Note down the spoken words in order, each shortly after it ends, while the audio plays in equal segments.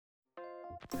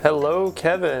Hello,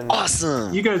 Kevin.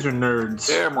 Awesome. You guys are nerds.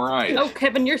 Damn right. Oh,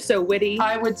 Kevin, you're so witty.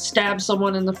 I would stab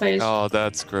someone in the face. Oh,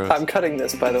 that's gross. I'm cutting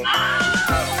this, by the way.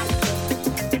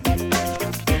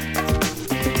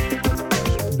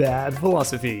 Bad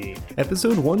Philosophy,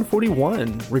 episode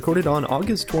 141, recorded on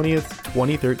August 20th,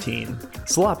 2013.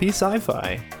 Sloppy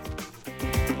Sci-Fi.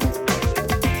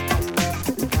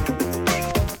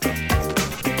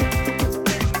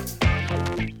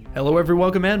 Hello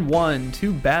everyone, and welcome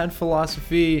to Bad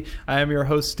Philosophy. I am your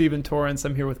host, Stephen Torrance.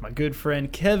 I'm here with my good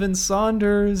friend, Kevin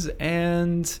Saunders,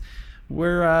 and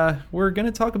we're going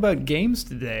to talk about games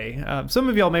today. Some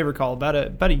of y'all may recall, about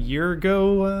a year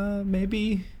ago,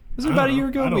 maybe... Was it about a year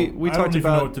ago? We talked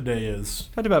about know what today is.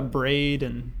 Talked about Braid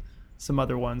and some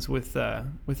other ones with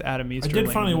Adam Easterling. I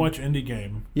did finally watch Indie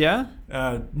Game. Yeah?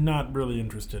 Not really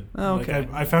interested. Oh, okay.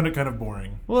 I found it kind of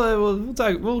boring. Well,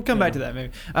 we'll come back to that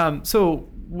maybe. So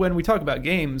when we talk about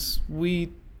games, when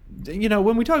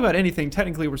we talk about anything,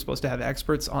 technically we're supposed to have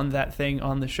experts on that thing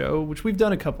on the show, which we've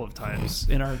done a couple of times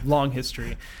in our long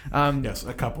history. Yes,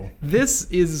 a couple.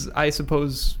 This is, I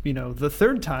suppose, the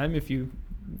third time, if you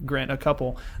grant a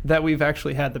couple, that we've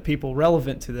actually had the people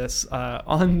relevant to this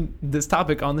on this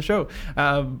topic on the show.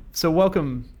 So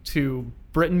welcome to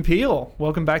Britton, Peele.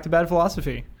 Welcome back to Bad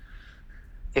Philosophy.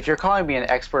 If you're calling me an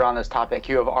expert on this topic,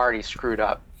 you have already screwed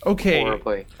up. Okay.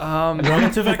 Horribly. A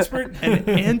relative expert? An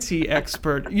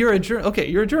anti-expert. You're a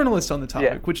journalist on the topic,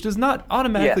 Yeah. which does not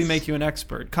automatically Yes. make you an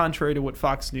expert, contrary to what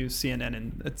Fox News, CNN,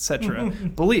 and etc.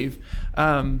 believe.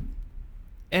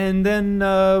 And then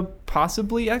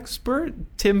possibly expert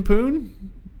Tim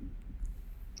Poon.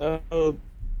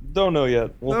 Don't know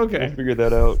yet. We'll figure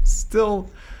that out. Still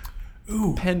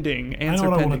pending. I know what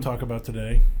pending. I want to talk about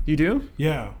today. You do?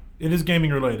 Yeah, it is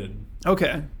gaming related.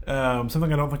 Okay.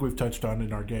 Something I don't think we've touched on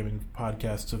in our gaming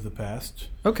podcasts of the past.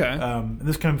 Okay. And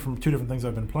this comes from two different things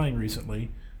I've been playing recently.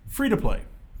 Free to play.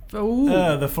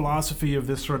 Oh. The philosophy of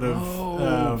this sort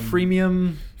of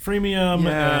freemium,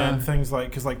 yeah. And things like,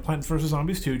 because like Plants vs.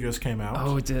 Zombies 2 just came out.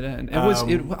 Oh, it didn't.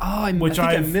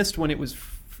 I missed when it was.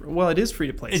 Well, it is free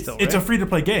to play still. It's right? a free to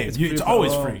play game. It's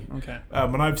always free. Okay.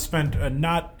 And I've spent a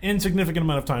not insignificant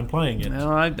amount of time playing it.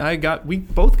 No, we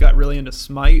both got really into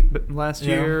Smite last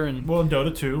year, and well, and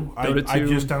Dota 2. Dota 2. I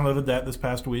just downloaded that this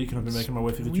past week, and I've been making my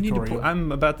way through the tutorial.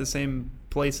 I'm about the same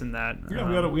place in that. Yeah,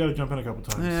 we got to jump in a couple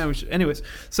times. Yeah, anyways,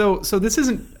 so this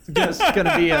isn't just going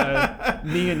to be a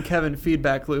me and Kevin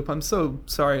feedback loop. I'm so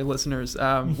sorry, listeners.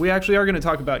 We actually are going to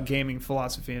talk about gaming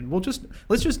philosophy, and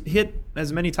let's just hit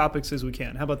as many topics as we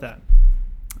can. How about that?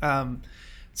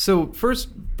 So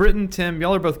first, Britton, Tim,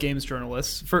 y'all are both games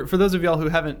journalists. For those of y'all who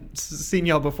haven't seen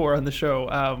y'all before on the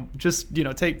show, just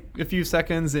take a few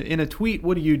seconds in a tweet.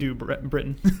 What do you do,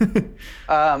 Britton?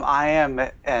 I am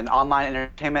an online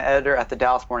entertainment editor at the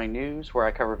Dallas Morning News, where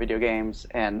I cover video games,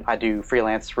 and I do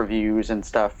freelance reviews and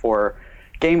stuff for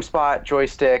GameSpot,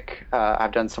 Joystick.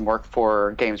 I've done some work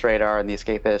for Games Radar and The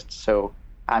Escapist, so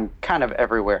I'm kind of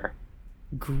everywhere.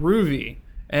 Groovy.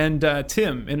 And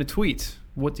Tim, in a tweet,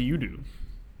 what do you do?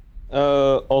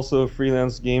 Also a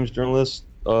freelance games journalist.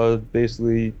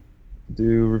 Basically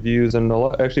do reviews and a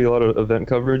lot of event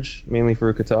coverage, mainly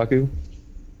for Kotaku.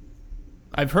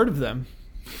 I've heard of them.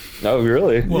 Oh,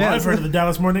 really? Well, Yes. I've heard of the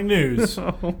Dallas Morning News.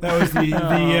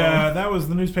 That was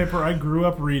the newspaper I grew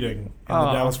up reading in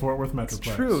the Dallas-Fort Worth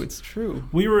Metroplex. It's true.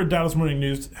 We were a Dallas Morning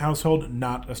News household,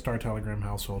 not a Star Telegram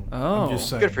household. Oh. I'm just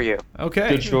saying. Good for you. Okay.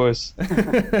 Good choice.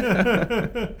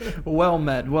 Well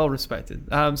met, well respected.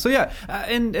 So yeah,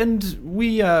 and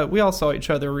we all saw each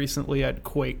other recently at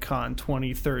QuakeCon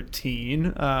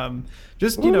 2013.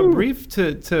 Brief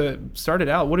to start it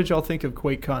out. What did y'all think of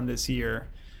QuakeCon this year?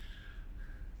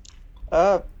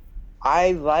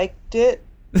 I liked it.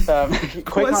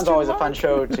 QuakeCon's always a fun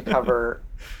show to cover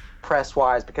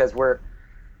press-wise, because the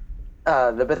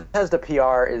Bethesda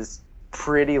PR is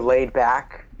pretty laid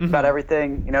back about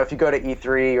everything. If you go to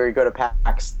E3 or you go to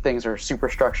PAX, things are super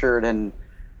structured and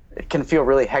it can feel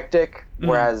really hectic.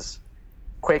 Whereas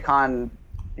QuakeCon,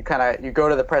 you go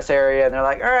to the press area and they're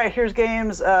like, all right, here's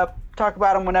games, talk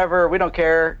about them whenever, we don't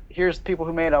care. Here's people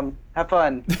who made them, have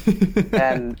fun.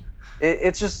 And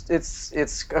it's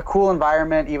a cool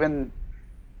environment, even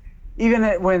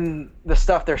when the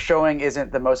stuff they're showing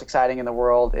isn't the most exciting in the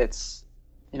world. It's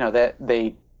that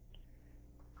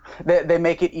they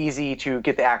make it easy to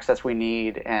get the access we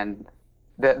need, and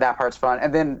that part's fun.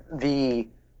 And then the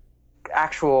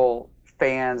actual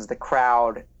fans, the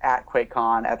crowd at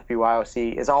QuakeCon at the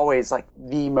BYOC is always like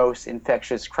the most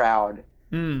infectious crowd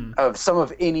of some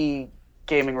of any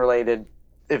gaming related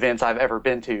events I've ever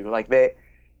been to. Like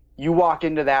you walk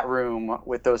into that room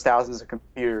with those thousands of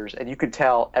computers, and you could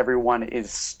tell everyone is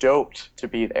stoked to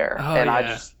be there. Oh, and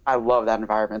yeah. I love that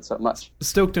environment so much.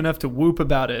 Stoked enough to whoop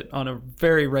about it on a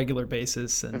very regular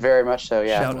basis and Very much so,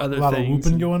 yeah. shout other A lot of things.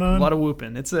 whooping going on? A lot of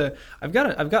whooping. I've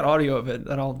got audio of it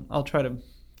that I'll try to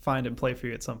find and play for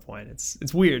you at some point.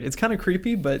 It's weird. It's kind of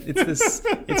creepy, but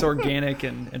it's organic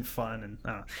and fun, and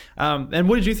I don't know. And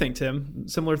what did you think, Tim?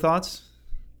 Similar thoughts?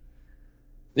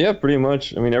 Yeah, pretty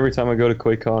much. I mean, every time I go to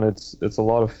QuakeCon, it's a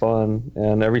lot of fun,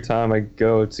 and every time I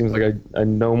go, it seems like I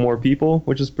know more people,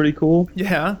 which is pretty cool.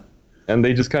 Yeah. And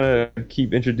they just kind of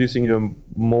keep introducing you to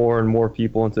more and more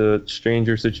people into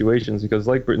stranger situations because,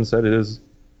 like Britton said, it is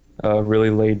really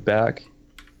laid back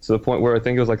to the point where I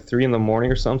think it was like 3 a.m.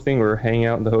 or something. We were hanging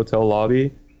out in the hotel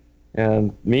lobby,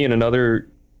 and me and another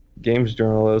games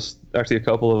journalist, actually a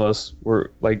couple of us,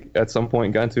 were like at some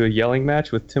point got into a yelling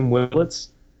match with Tim Willits.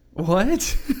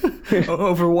 What?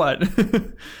 Over what?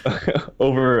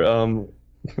 Over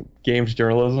games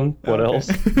journalism. What else?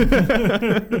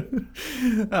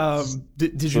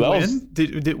 Did you win?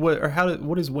 Did what? Or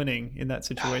what is winning in that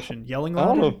situation? Yelling I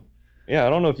don't louder? know. I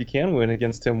don't know if you can win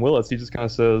against Tim Willits. He just kind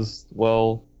of says,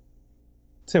 "Well,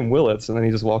 Tim Willits," and then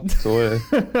he just walks away.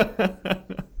 I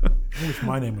wish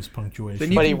my name was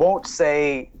punctuation. But he won't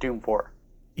say Doom 4.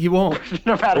 He won't.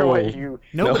 No matter what you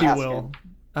Nobody ask will.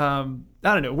 him.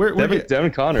 I don't know.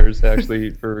 Devin Connors actually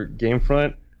for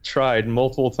Gamefront tried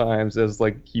multiple times as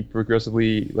like he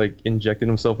progressively like injected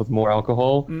himself with more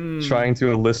alcohol, trying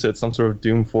to elicit some sort of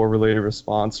Doom 4 related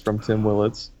response from Tim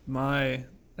Willits.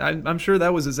 I'm sure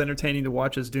that was as entertaining to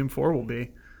watch as Doom 4 will be.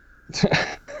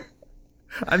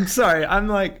 I'm sorry. I'm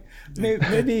like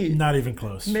maybe Not even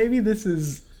close. maybe this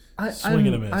is. Swing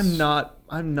and a miss.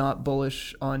 I'm not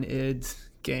bullish on id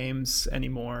games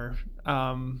anymore.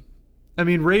 I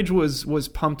mean, Rage was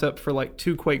pumped up for like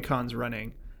 2 QuakeCons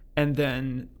running, and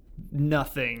then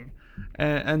nothing,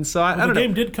 and so I don't know. The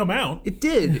game did come out. It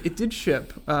did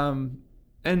ship. And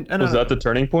Was that the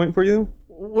turning point for you?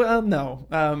 Well, no.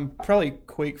 Probably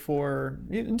Quake 4.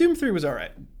 Doom 3 was all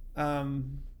right.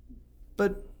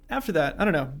 But after that, I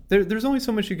don't know. There's only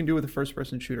so much you can do with a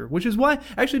first-person shooter, which is why,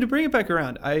 actually, to bring it back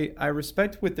around, I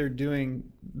respect what they're doing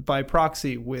by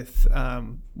proxy with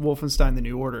Wolfenstein: The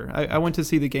New Order. I went to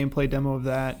see the gameplay demo of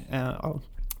that,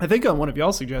 I think on one of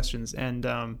y'all's suggestions, and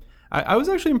I was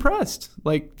actually impressed.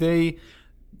 Like, they've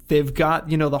got,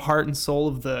 the heart and soul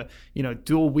of the,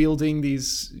 dual wielding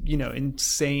these,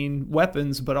 insane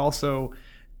weapons, but also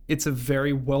it's a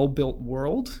very well-built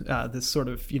world. This sort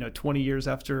of, 20 years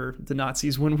after the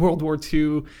Nazis win World War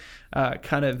II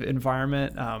kind of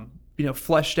environment,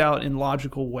 fleshed out in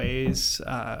logical ways.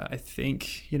 I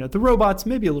think, the robots,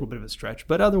 maybe a little bit of a stretch,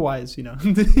 but otherwise, you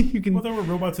can... Well, there were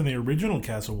robots in the original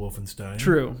Castle Wolfenstein.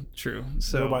 True.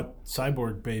 So Robot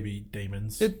cyborg baby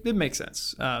daemons. It makes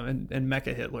sense. And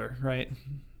Mecha Hitler, right?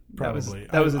 Probably.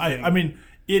 That was a thing. I mean,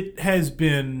 it has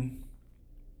been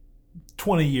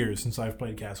 20 years since I've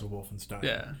played Castle Wolfenstein.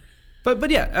 Yeah. But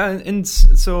yeah, and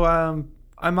so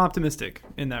I'm optimistic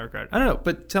in that regard. I don't know,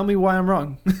 but tell me why I'm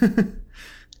wrong.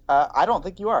 I don't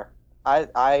think you are.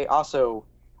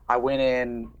 I went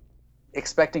in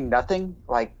expecting nothing.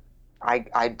 Like,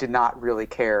 I did not really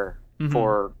care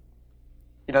for,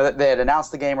 they had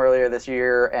announced the game earlier this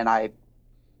year, and I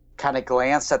kind of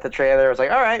glanced at the trailer. I was like,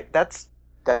 all right, that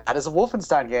is a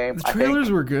Wolfenstein game. The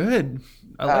trailers were good.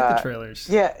 I like the trailers.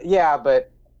 Yeah,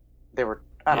 but they were,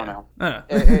 I don't know.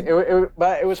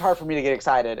 But it was hard for me to get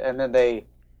excited, and then they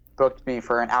booked me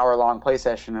for an hour-long play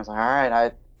session. I was like, all right,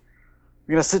 I'm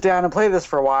going to sit down and play this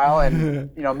for a while, and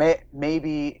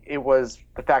maybe it was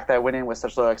the fact that I went in with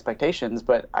such low expectations,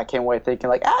 but I came away thinking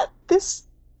like,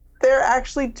 they're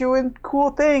actually doing cool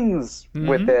things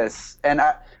with this. And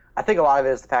I think a lot of it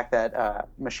is the fact that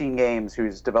Machine Games,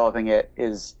 who's developing it,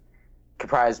 is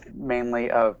comprised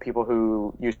mainly of people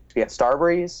who used to be at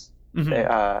Starbreeze,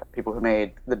 people who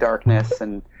made The Darkness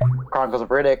and Chronicles of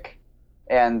Riddick,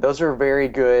 and those are very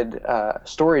good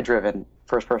story-driven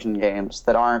first-person games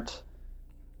that aren't,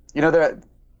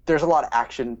 there's a lot of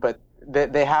action, but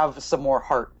they have some more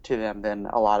heart to them than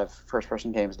a lot of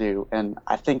first-person games do, and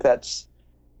I think that's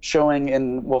showing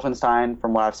in Wolfenstein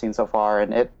from what I've seen so far,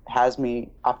 and it has me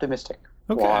optimistic.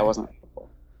 Okay. While I wasn't.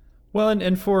 Well,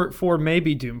 and for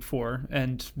maybe Doom 4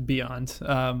 and beyond,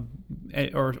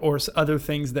 or other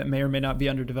things that may or may not be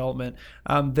under development,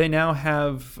 they now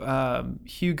have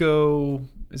Hugo.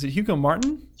 Is it Hugo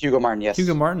Martin? Hugo Martin, yes.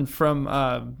 Hugo Martin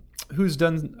from who's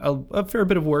done a fair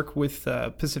bit of work with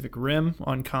Pacific Rim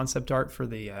on concept art for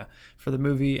the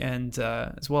movie, and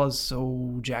as well as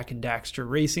Jack and Daxter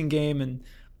racing game, and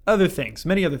other things,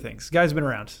 many other things. Guy's been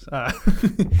around.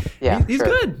 Yeah, he's sure.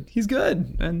 good. He's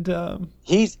good, and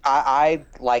I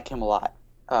like him a lot.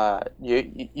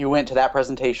 You went to that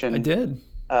presentation. I did.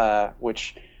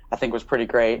 Which I think was pretty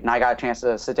great, and I got a chance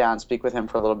to sit down and speak with him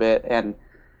for a little bit. And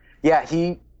yeah,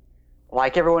 he,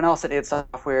 like everyone else at id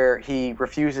Software, he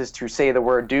refuses to say the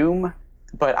word Doom,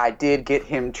 but I did get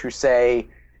him to say,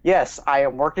 yes, I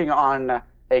am working on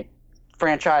a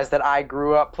franchise that I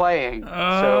grew up playing,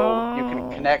 so you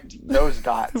can connect those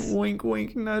dots. Wink,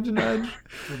 wink, nudge, nudge.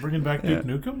 We're bringing back Duke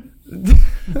Nukem?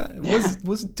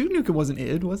 was Duke Nukem wasn't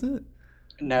id, was it?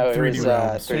 No, it 3D was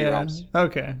Realms. 3D Yeah. Realms.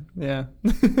 Okay. Yeah.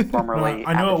 Formerly,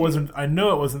 I know it Apogee.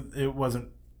 wasn't. It wasn't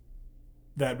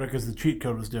that because the cheat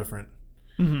code was different.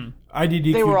 Mm-hmm.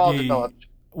 IDDQD They were all developed.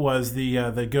 was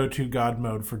the go-to god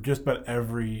mode for just about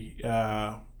every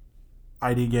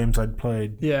ID games I'd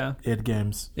played. Yeah. id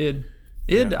games. Id.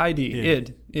 Yeah. ID.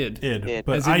 Id. Id.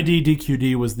 But As in-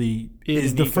 IDDQD was the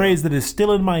phrase that is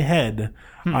still in my head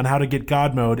on how to get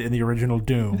God mode in the original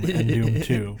Doom and Doom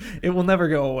 2. It will never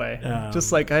go away.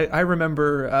 Just like I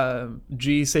remember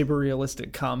G Saber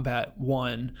Realistic Combat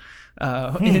 1 for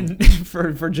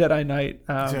Jedi Knight.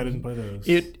 See, I didn't play those.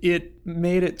 It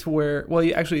made it to where, well,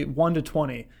 actually 1 to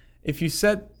 20. If you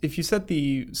set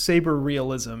the saber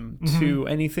realism to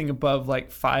anything above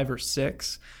like 5 or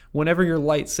 6, whenever your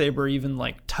lightsaber even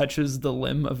like touches the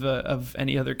limb of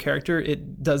any other character,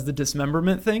 it does the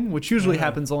dismemberment thing, which usually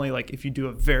happens only like if you do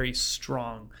a very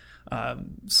strong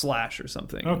slash or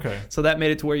something. Okay. So that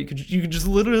made it to where you could just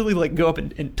literally like go up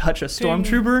and touch a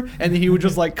stormtrooper, and then he would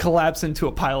just like collapse into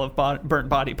a pile of burnt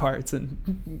body parts,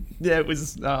 and yeah, it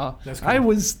was. That's cool. I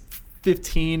was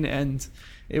 15 and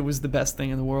it was the best thing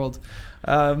in the world.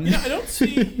 I don't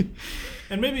see,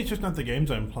 and maybe it's just not the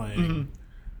games I'm playing.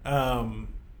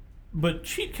 But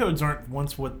cheat codes aren't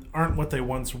what they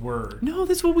once were. No,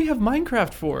 that's what we have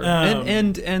Minecraft for,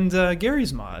 and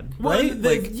Gary's mod, right?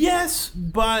 Yes,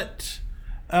 but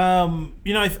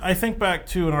I think back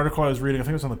to an article I was reading. I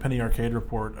think it was on the Penny Arcade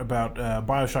Report about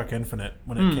BioShock Infinite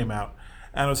when it came out,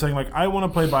 and I was saying like I want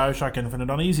to play BioShock Infinite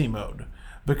on easy mode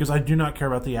because I do not care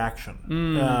about the action.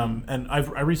 And I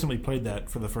recently played that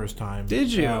for the first time.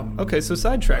 Did you? Okay, so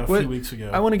sidetrack. A few weeks ago.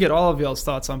 I want to get all of y'all's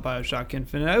thoughts on BioShock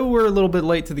Infinite. We're a little bit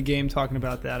late to the game talking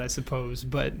about that, I suppose,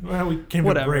 but Well, we came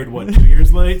whatever. to grade 2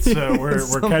 years late, so we're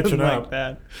catching Something up. like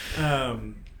that.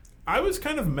 I was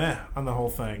kind of meh on the whole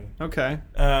thing. Okay.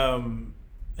 An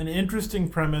interesting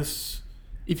premise.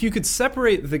 If you could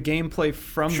separate the gameplay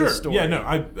from Sure. the story. Yeah. No.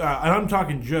 I'm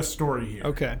talking just story here.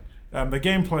 Okay. The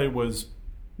gameplay was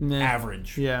Meh.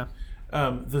 average. Yeah.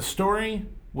 The story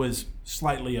was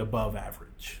slightly above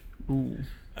average. Ooh.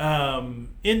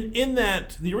 In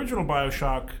that the original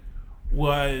BioShock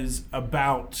was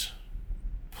about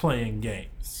playing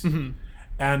games,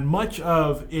 and much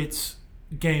of its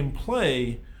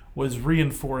gameplay was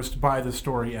reinforced by the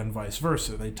story and vice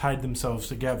versa. They tied themselves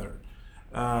together.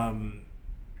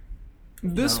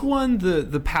 This one,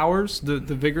 the powers, the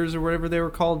vigors or whatever they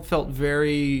were called, felt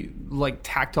very like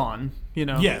tacked on.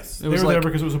 Yes, it they was were like, there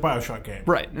because it was a BioShock game.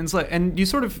 right, and it's like, and you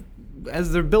sort of,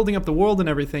 as they're building up the world and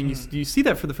everything, you see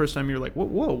that for the first time. You're like,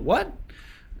 whoa, what?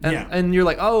 And, Yeah. and you're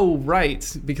like, oh,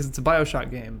 right, because it's a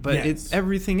BioShock game. But Yes.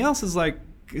 everything else is like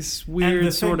this And weird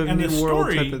the sort of thing- and new the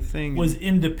world story type of thing. was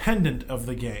independent of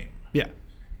the game. Yeah.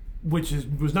 Which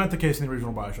was not the case in the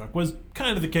original BioShock. Was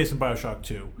kind of the case in BioShock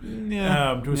 2,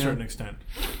 Yeah. to a certain extent,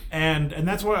 and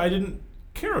that's why I didn't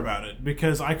care about it,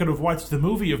 because I could have watched the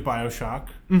movie of BioShock.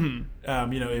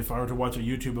 If I were to watch a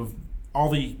YouTube of all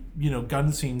the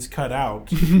gun scenes cut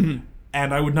out,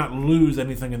 and I would not lose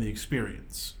anything in the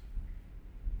experience.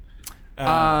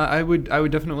 I would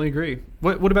definitely agree.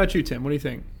 What about you, Tim? What do you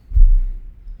think?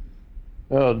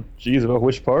 Oh, geez, about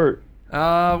which part?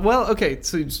 Well, okay,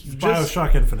 so just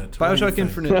BioShock Infinite. What do you BioShock think?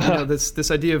 Infinite,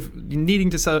 this idea of needing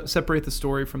to separate the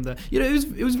story from the,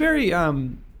 it was very,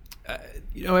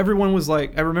 everyone was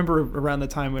like, I remember around the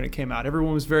time when it came out,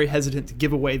 everyone was very hesitant to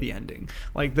give away the ending,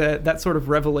 like that sort of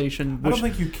revelation. I Which, don't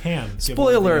think you can. give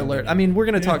away spoiler the alert. ending. I mean, we're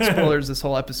going to talk spoilers this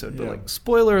whole episode, but Yeah. like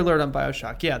spoiler alert on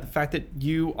BioShock. Yeah, the fact that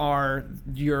you are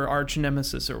your arch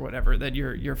nemesis or whatever that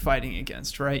you're fighting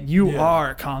against, right? You Yeah.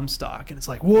 are Comstock, and it's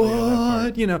like that what,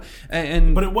 part.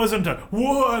 and But it wasn't a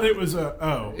what. It was a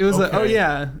oh. it was okay. oh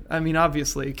yeah. I mean,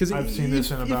 obviously, because I've seen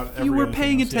this in about if every you were other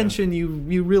paying thing else, yeah. attention,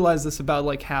 you realize this about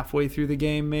like halfway through the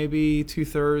game, maybe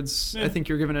 2/3. Yeah. I think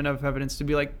you're given enough evidence to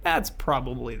be like, that's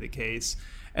probably the case.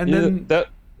 And Yeah, then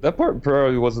that part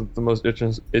probably wasn't the most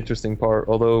interesting part.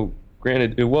 Although,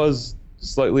 granted, it was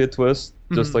slightly a twist.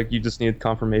 Just like you just needed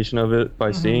confirmation of it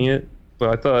by seeing it. But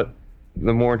I thought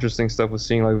the more interesting stuff was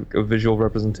seeing like a visual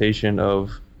representation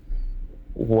of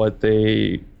what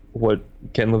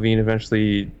Ken Levine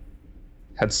eventually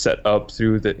had set up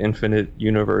through the infinite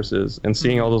universes, and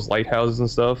seeing all those lighthouses and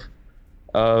stuff.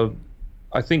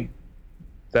 I think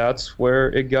that's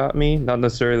where it got me. Not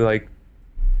necessarily like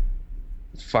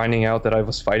finding out that I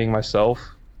was fighting myself,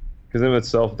 because in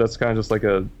itself, that's kind of just like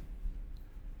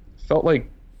felt like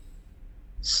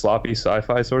sloppy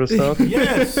sci-fi sort of stuff.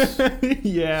 Yes.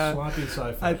 Yeah. Sloppy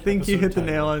sci-fi. I think you hit the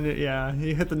nail on it. Yeah,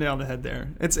 you hit the nail on the head there.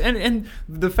 It's and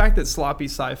the fact that sloppy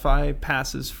sci-fi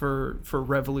passes for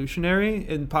revolutionary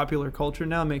in popular culture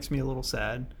now makes me a little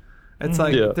sad. It's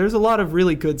like there's a lot of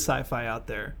really good sci-fi out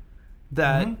there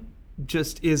that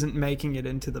just isn't making it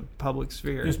into the public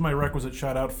sphere. Here's my requisite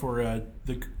shout out for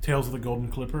the Tales of the Golden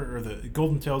Clipper, or the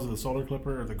Golden Tales of the Solar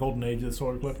Clipper, or the Golden Age of the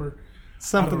Solar Clipper.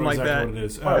 Something like that. What it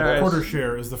is. Right. Quarter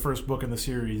Share is the first book in the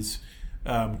series.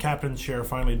 Captain's Share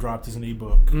finally dropped as an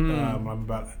ebook. I'm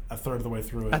about a third of the way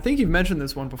through it. I think you've mentioned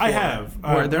this one before. I have.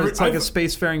 Where there's like a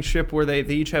spacefaring ship where they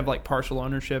each have like partial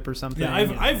ownership or something. Yeah,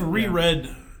 I've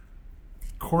reread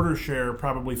Quarter Share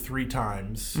probably 3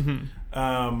 times.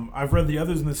 I've read the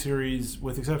others in the series,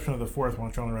 with the exception of the fourth one,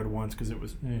 which I only read once because it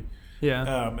was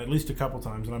at least a couple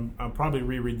times, and I'll probably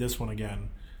reread this one again.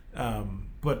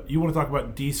 But you want to talk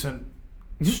about decent,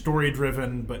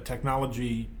 story-driven but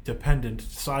technology-dependent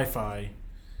sci-fi?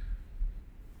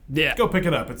 Yeah, go pick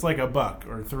it up. It's like $1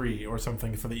 or $3 or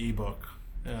something for the ebook.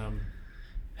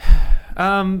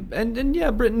 And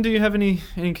yeah, Britton, do you have any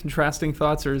contrasting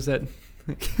thoughts, or is that?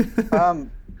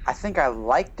 I think I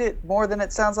liked it more than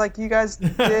it sounds like you guys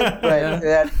did,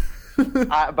 but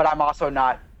but I'm also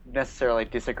not necessarily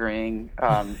disagreeing.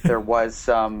 There was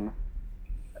some.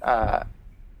 The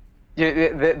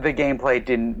gameplay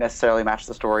didn't necessarily match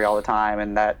the story all the time,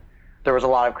 and that there was a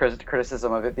lot of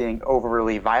criticism of it being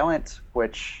overly violent,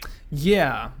 which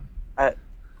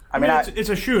I mean, it's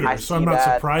a shooter, so I'm not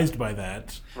surprised by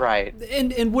that. Right.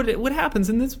 And what happens,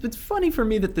 and it's funny for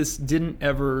me that this didn't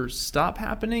ever stop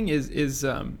happening, is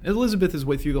Elizabeth is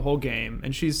with you the whole game,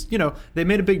 and she's, they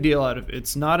made a big deal out of it.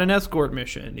 It's not an escort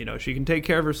mission, she can take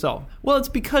care of herself. Well, it's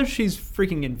because she's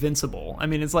freaking invincible. I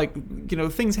mean, it's like,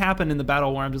 things happen in the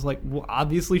battle where I'm just like, well,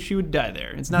 obviously she would die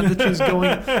there. It's not that she's going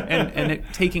and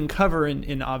taking cover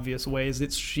in obvious ways.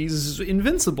 It's she's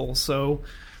invincible, so...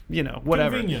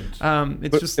 whatever.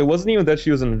 It wasn't even that she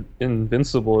was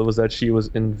invincible. It was that she was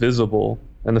invisible,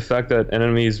 and the fact that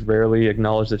enemies rarely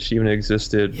acknowledged that she even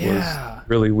existed was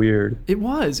really weird. It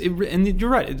was. And you're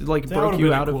right. It broke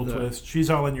you out of the twist. She's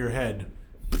all in your head.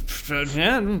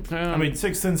 I mean,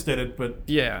 Sixth Sense did it, but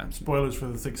spoilers for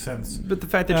the Sixth Sense. But the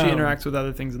fact that she interacts with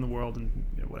other things in the world and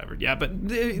whatever. Yeah, but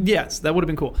yes, that would have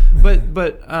been cool.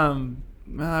 But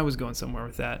I was going somewhere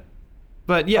with that.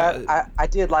 But yeah, I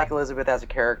did like Elizabeth as a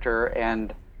character,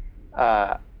 and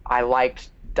I liked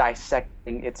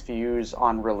dissecting its views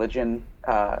on religion,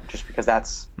 just because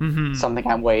that's something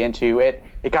I'm way into.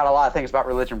 It got a lot of things about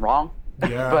religion wrong,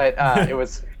 but it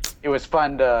was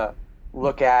fun to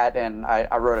look at, and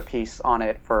I wrote a piece on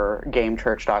it for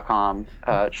GameChurch.com,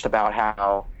 just about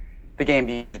how the game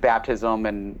views baptism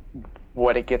and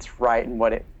what it gets right and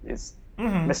what it is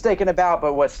mistaken about,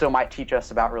 but what still might teach us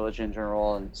about religion in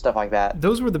general and stuff like that.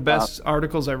 Those were the best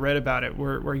articles I read about it,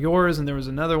 were yours, and there was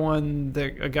another one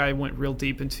that a guy went real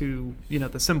deep into,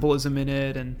 the symbolism in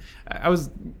it, and I was,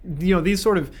 these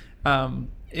sort of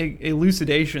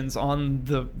elucidations on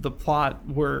the plot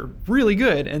were really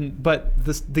good, but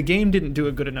the game didn't do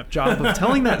a good enough job of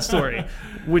telling that story,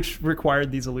 which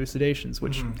required these elucidations,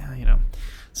 which,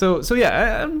 So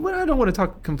yeah, I don't want to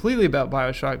talk completely about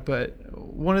BioShock, but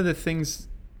one of the things...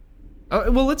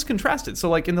 well, let's contrast it. So,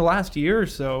 like, in the last year or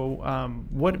so,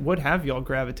 what have y'all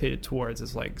gravitated towards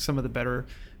as, like, some of the better,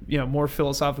 more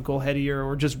philosophical, headier,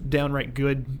 or just downright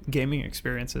good gaming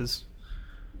experiences?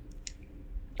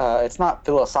 It's not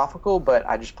philosophical, but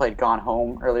I just played Gone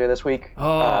Home earlier this week.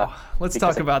 Oh, let's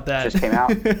talk about that. Just came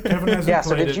out.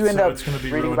 So did you end up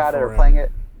reading about it or him. playing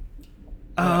it?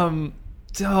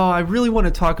 I really want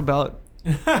to talk about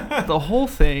the whole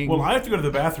thing. Well, I have to go to the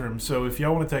bathroom, so if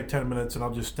y'all want to take 10 minutes and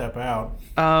I'll just step out.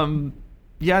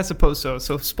 Yeah, I suppose so.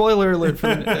 So spoiler alert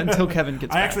until Kevin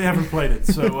gets back. I actually haven't played it,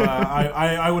 so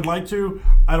I would like to.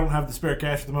 I don't have the spare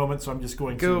cash at the moment, so I'm just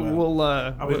going to...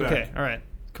 I'll be back. Okay, all right,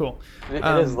 cool. It is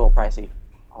a little pricey.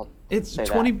 It's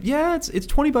 20. Yeah, it's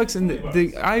 $20,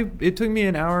 and it took me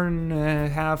an hour and a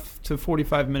half to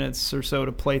 45 minutes or so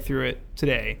to play through it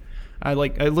today. I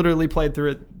literally played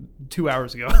through it 2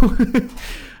 hours ago.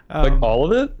 Like all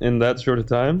of it in that short of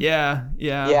time? Yeah.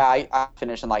 Yeah, I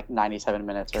finished in like 97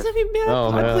 minutes. Because I mean, man, Oh,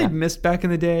 I man. played Myst back in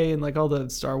the day and like all the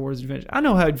Star Wars adventure. I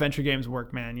know how adventure games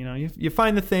work, man. You know, you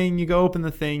find the thing, you go open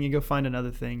the thing, you go find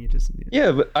another thing. You just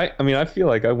Yeah, but I mean, I feel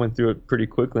like I went through it pretty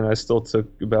quickly, and I still took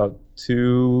about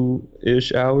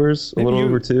 2-ish hours, a Maybe little you-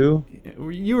 over 2.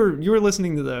 You were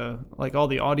listening to the like all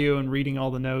the audio and reading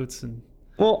all the notes and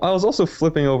Well, I was also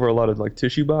flipping over a lot of like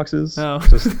tissue boxes, oh.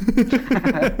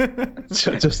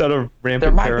 just out of rampant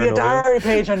There might paranoia. be a diary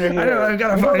page under here. I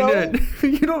gotta You don't find know?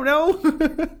 it. You don't know?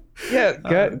 Yeah,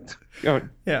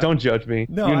 yeah. don't judge me.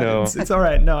 No, you know. it's all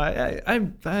right. No,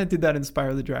 I did that in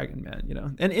Spyro the Dragon, man. You know,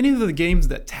 and any of the games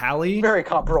that tally. Very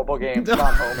comparable games.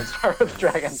 Gone Home and Star Wars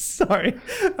Dragons. Sorry,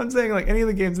 I'm saying like any of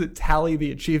the games that tally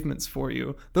the achievements for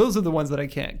you. Those are the ones that I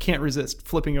can't resist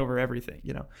flipping over everything.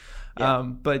 You know. Yeah.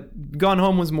 But Gone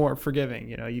Home was more forgiving.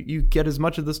 You know, you get as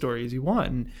much of the story as you want.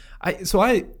 And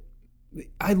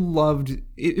I loved it.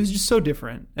 It was just so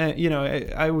different. You know,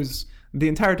 I was the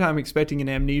entire time expecting an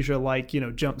Amnesia like, you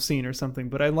know, jump scene or something.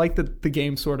 But I like that the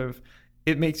game sort of,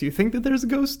 it makes you think that there's a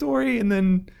ghost story, and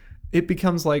then it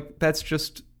becomes like that's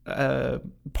just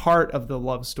part of the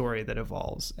love story that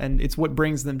evolves, and it's what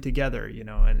brings them together. You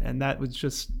know, and that was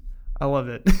just, I love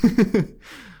it.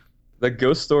 That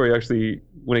ghost story actually,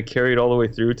 when it carried all the way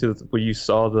through to where you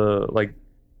saw the like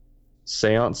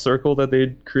seance circle that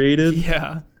they'd created,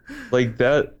 Yeah. like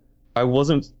that, I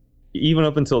wasn't even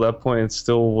up until that point. It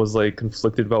still was like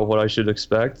conflicted about what I should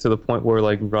expect, to the point where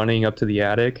like running up to the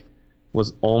attic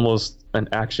was almost an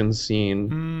action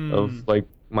scene of like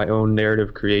my own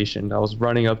narrative creation. I was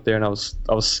running up there and I was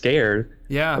scared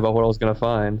Yeah. about what I was gonna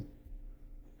find.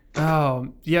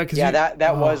 Oh, yeah. Cause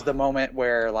That was the moment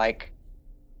where like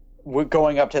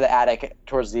going up to the attic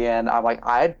towards the end, I'm like,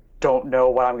 I don't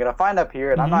know what I'm gonna find up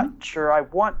here, and I'm not sure I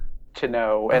want to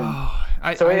know. And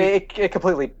it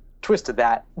completely twisted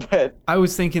that. But I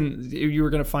was thinking you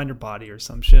were gonna find her body or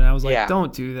some shit. And I was like, Yeah.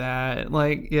 don't do that.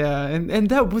 Like, yeah, and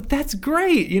that's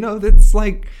great. You know, that's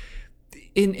like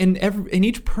in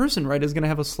each person, right, is gonna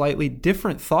have a slightly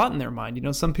different thought in their mind. You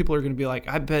know, some people are gonna be like,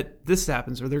 I bet this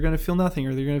happens, or they're gonna feel nothing,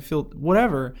 or they're gonna feel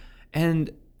whatever,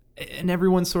 and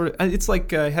everyone sort of, it's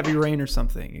like Heavy Rain or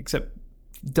something, except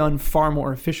done far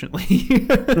more efficiently.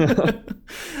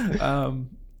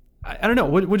 I don't know.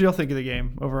 What did y'all think of the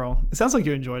game overall? It sounds like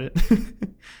you enjoyed it.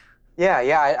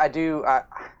 yeah, I do.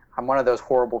 I'm one of those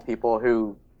horrible people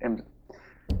who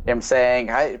am saying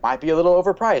it might be a little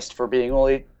overpriced for being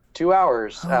only 2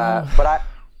 hours. But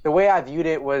the way I viewed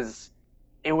it was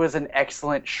an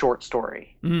excellent short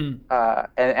story, and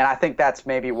I think that's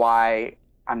maybe why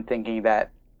I'm thinking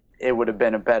that it would have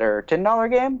been a better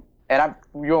 $10 game. And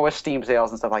with Steam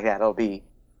sales and stuff like that, it'll be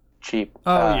cheap.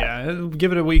 Oh yeah,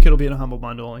 give it a week, it'll be in a humble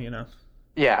bundle, you know.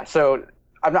 Yeah, so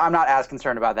I'm not as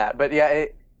concerned about that. But yeah,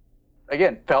 it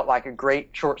again felt like a great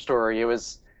short story. It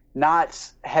was not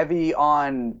heavy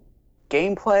on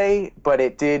gameplay, but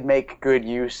it did make good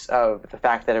use of the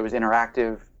fact that it was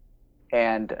interactive,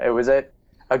 and it was a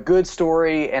good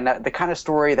story, and the kind of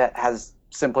story that has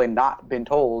simply not been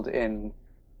told in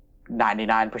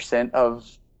 99% of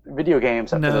video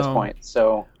games up to this point.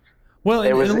 So well,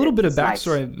 and a little bit of nice.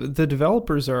 backstory. The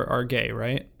developers are gay,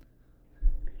 right?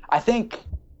 I think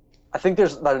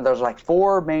there's like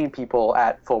 4 main people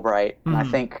at Fulbright, and I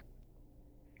think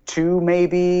 2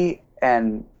 maybe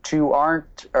and 2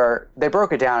 aren't, or they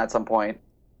broke it down at some point.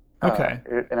 Okay.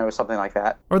 And it was something like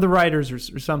that. Or the writers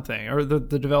or something, or the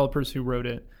developers who wrote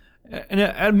it. And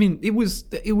I mean, it was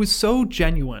so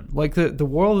genuine, like the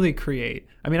world they create.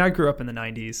 I mean, I grew up in the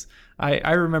 90s.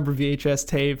 I remember VHS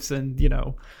tapes and, you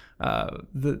know,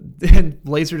 and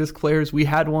Laserdisc players. We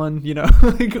had one, you know,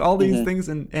 like all these things.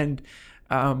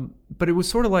 But it was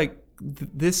sort of like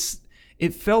this.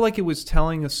 It felt like it was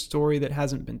telling a story that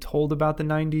hasn't been told about the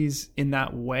 90s in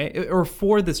that way, or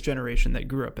for this generation that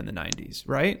grew up in the 90s,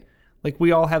 right? Like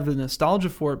we all have the nostalgia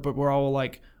for it, but we're all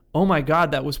like, oh my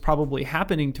God, that was probably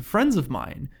happening to friends of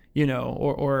mine, you know,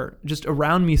 or just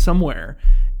around me somewhere.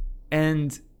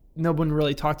 And no one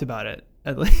really talked about it.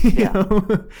 You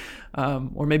know?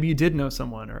 Or maybe you did know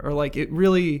someone, or like it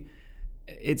really,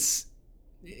 it's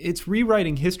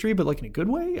rewriting history, but like in a good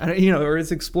way, you know, or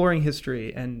it's exploring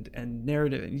history and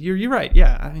narrative. You're right.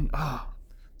 Yeah. I mean,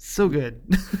 so good.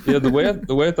 Yeah. The way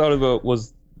I thought about it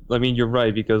was, I mean, you're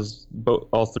right, because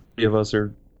all 3 of us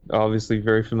are obviously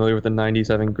very familiar with the 90s,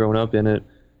 having grown up in it,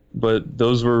 but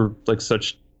those were like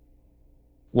such,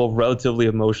 well, relatively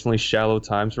emotionally shallow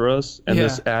times for us, and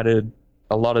this added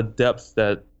a lot of depth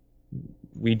that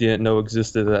we didn't know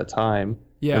existed at that time.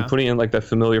 Yeah. And putting in like that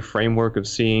familiar framework of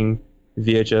seeing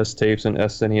VHS tapes and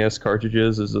SNES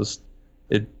cartridges is just,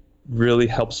 it really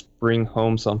helps bring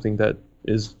home something that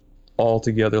is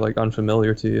altogether like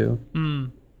unfamiliar to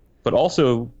you. But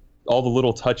also all the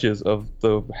little touches of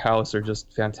the house are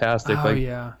just fantastic. Oh,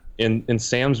 yeah. In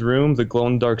Sam's room, the glow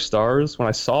in the dark stars, when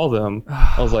I saw them,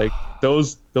 I was like,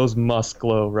 those must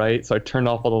glow, right? So I turned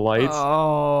off all the lights.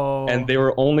 Oh. And they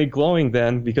were only glowing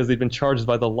then because they'd been charged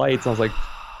by the lights. I was like,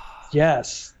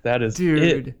 yes, that is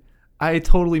Dude, it. I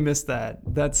totally missed that.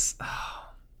 That's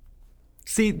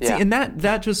see, and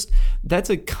that's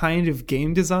a kind of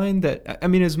game design that, I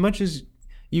mean, as much as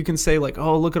you can say like,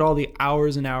 oh, look at all the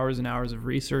hours and hours and hours of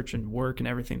research and work and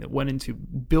everything that went into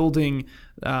building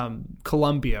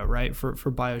Columbia, right, for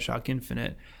BioShock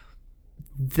Infinite.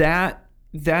 That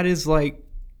is like,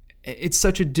 it's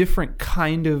such a different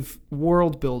kind of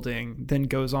world building than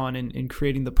goes on in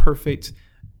creating the perfect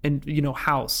and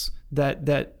house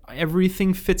that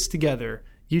everything fits together.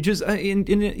 You just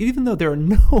even though there are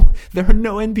no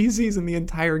NPCs in the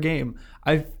entire game,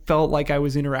 I felt like I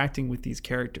was interacting with these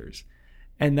characters.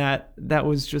 And that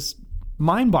was just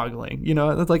mind-boggling.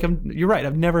 Like you're right.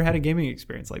 I've never had a gaming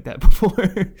experience like that before.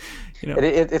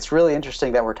 It's really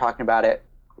interesting that we're talking about it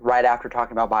right after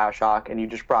talking about BioShock, and you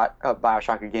just brought up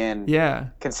BioShock again. Yeah.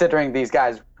 Considering these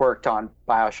guys worked on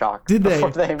BioShock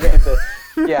before they made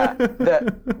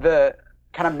the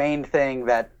kind of main thing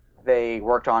that they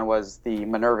worked on was the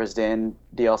Minerva's Den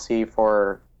DLC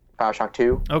for BioShock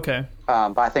 2. Okay.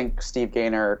 But I think Steve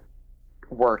Gaynor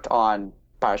worked on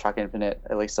BioShock Infinite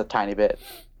at least a tiny bit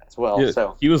as well. Yeah,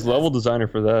 so he was level designer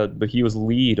for that, but he was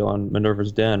lead on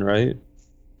Minerva's Den, right?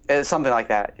 It's something like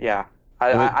that. Yeah,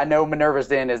 I know Minerva's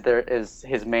Den is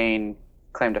his main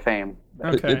claim to fame.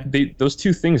 Okay. Those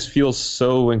two things feel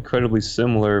so incredibly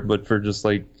similar, but for just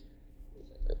like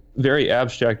very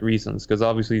abstract reasons. Because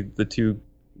obviously the two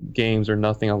games are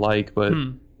nothing alike, but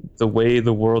the way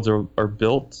the worlds are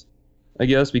built, I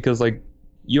guess, because like,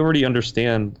 you already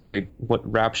understand like what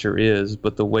Rapture is,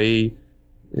 but the way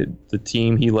the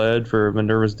team he led for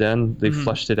Minerva's Den, they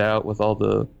fleshed it out with all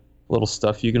the little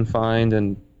stuff you can find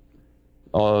and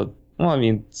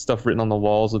stuff written on the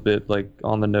walls a bit like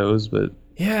on the nose, but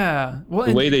yeah,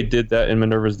 the way they did that in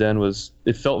Minerva's Den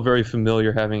it felt very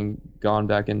familiar, having gone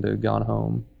back into Gone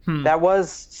Home. That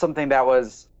was something that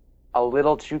was a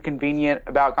little too convenient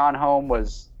about Gone Home.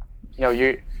 Was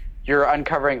you're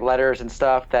uncovering letters and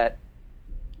stuff that,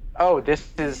 oh, this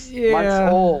is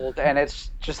months old, and it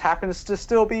just happens to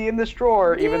still be in this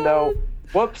drawer, even though,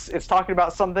 whoops, it's talking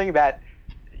about something that,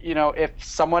 if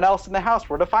someone else in the house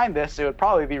were to find this, it would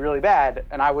probably be really bad,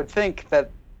 and I would think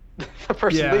that the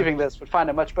person leaving this would find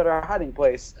a much better hiding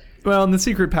place. Well, and the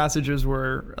secret passages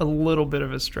were a little bit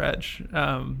of a stretch,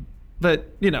 but,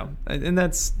 and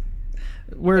that's...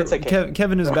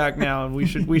 Kevin is back now, and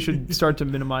we should start to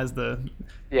minimize the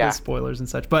spoilers and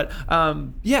such. But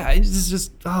it's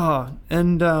just no,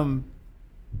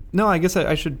 I guess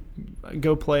I should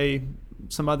go play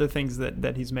some other things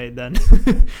that he's made then.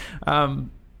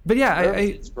 But yeah,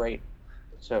 it's great.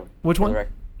 So which one?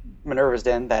 Minerva's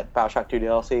Den, that BioShock 2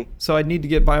 DLC. So I'd need to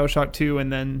get BioShock 2,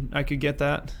 and then I could get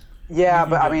that. Yeah,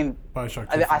 but I mean,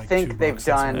 BioShock 2 I think they've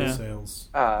done sales.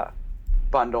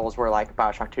 Bundles where like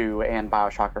BioShock 2 and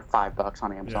BioShock are $5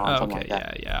 on Amazon, something like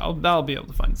that. I'll be able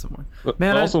to find it somewhere. But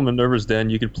also Minerva's Den,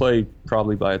 you could play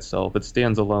probably by itself. It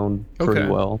stands alone pretty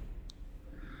well.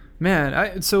 Man,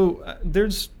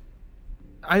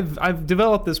 I've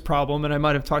developed this problem, and I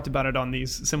might have talked about it on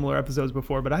these similar episodes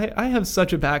before, but I have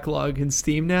such a backlog in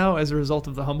Steam now as a result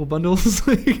of the Humble Bundles.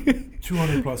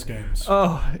 200 plus games.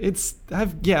 Oh,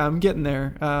 I'm getting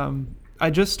there. I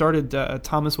just started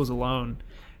Thomas Was Alone.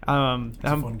 It's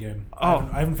a fun game.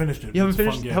 I haven't finished it. You haven't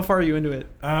finished? How far are you into it?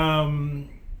 I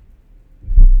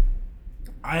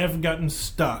haven't gotten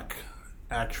stuck,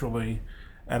 actually,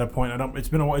 at a point. It's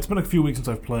been a few weeks since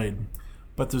I've played,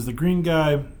 but there's the green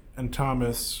guy and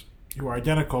Thomas who are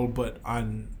identical but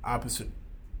on opposite.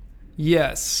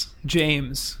 Yes,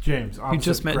 James. You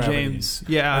just met gravities. James.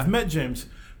 Yeah, I've met James,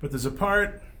 but there's a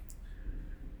part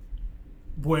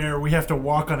where we have to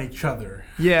walk on each other.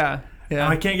 Yeah. And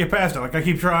I can't get past it. Like, I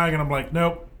keep trying, and I'm like,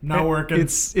 nope, not working.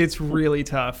 It's really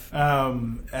tough.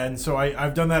 And so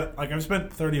I've done that. Like, I've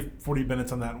spent 30, 40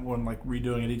 minutes on that one, like,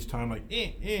 redoing it each time. Like,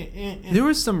 There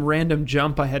was some random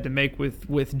jump I had to make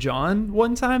with John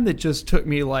one time that just took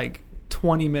me, like,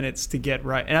 20 minutes to get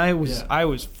right. And I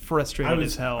was frustrated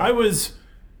as hell. I was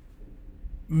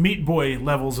Meat Boy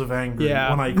levels of angry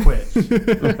when I quit.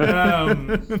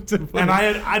 And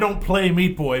I don't play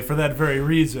Meat Boy for that very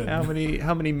reason. How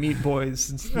many Meat Boys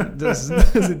does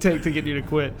it take to get you to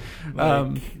quit?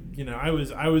 I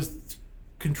was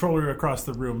controller across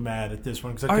the room mad at this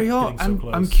one because I Are kept y'all? getting so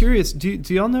close. I'm curious.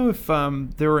 Do y'all know if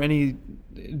there were any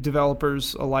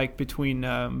developers alike between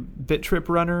Bit Trip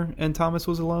Runner and Thomas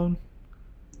Was Alone?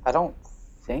 I don't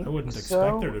think I wouldn't so.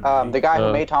 expect there to be. The guy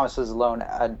who made Thomas Was Alone,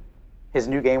 his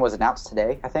new game was announced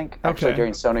today, I think. Actually, Okay.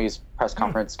 during Sony's press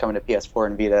conference coming to PS4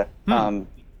 and Vita.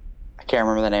 I can't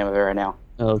remember the name of it right now.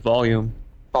 Volume.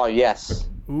 Oh, yes.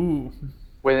 Ooh.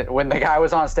 When the guy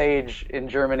was on stage in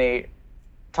Germany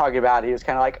talking about it, he was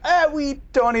kind of like, we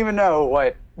don't even know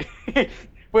what...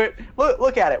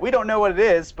 look at it. We don't know what it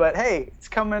is, but hey, it's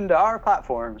coming to our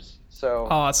platforms. So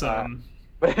Awesome.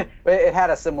 But it had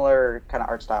a similar kind of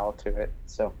art style to it.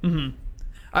 So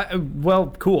Well,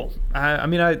 cool. I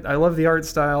mean, I love the art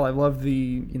style. I love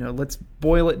the, let's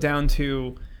boil it down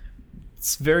to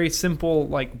it's very simple,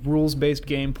 like rules-based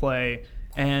gameplay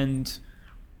and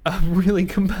a really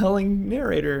compelling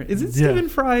narrator. Is it Stephen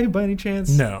Fry by any chance?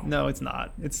 No. No, it's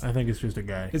not. I think it's just a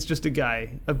guy. It's just a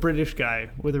guy, a British guy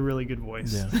with a really good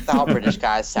voice. Yeah. all British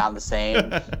guys sound the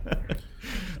same.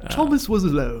 Thomas Was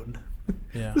Alone.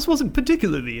 Yeah. This wasn't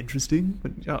particularly interesting,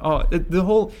 but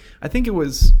I think it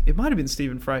might have been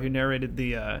Stephen Fry who narrated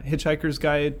the Hitchhiker's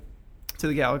Guide to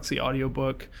the Galaxy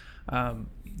audiobook,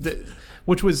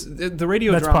 which was the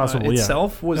radio That's drama possible, yeah.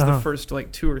 itself was the first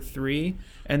like 2 or 3,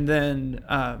 and then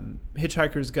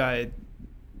Hitchhiker's Guide,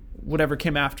 whatever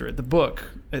came after it, the book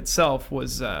itself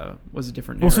was a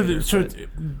different narrator. Okay.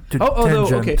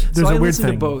 So There's I a weird listened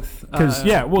thing. to both. Because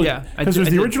there's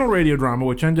the original radio drama,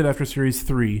 which ended after series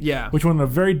 3, which went in a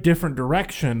very different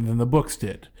direction than the books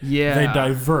did. Yeah. They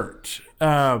divert.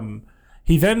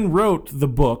 He then wrote the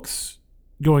books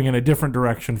going in a different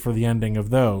direction for the ending of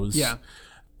those. Yeah.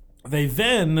 They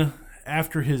then,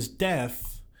 after his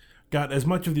death, got as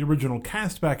much of the original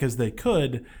cast back as they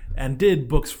could and did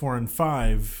books 4 and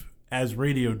 5 as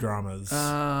radio dramas.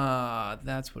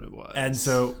 That's what it was. And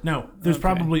so, there's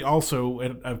probably also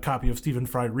a copy of Stephen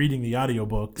Fry reading the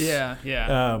audiobooks. Yeah.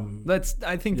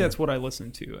 I think that's what I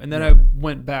listened to. And then I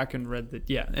went back and read that.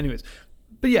 Yeah. Anyways.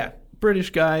 But yeah, British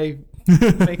guy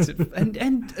makes it.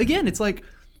 And again, it's like,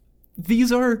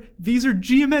 these are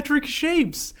geometric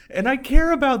shapes, and I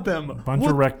care about them. Bunch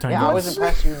of rectangles. Yeah, I was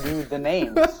impressed you knew the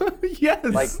names.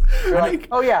 Yes. You're like,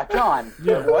 oh yeah, John.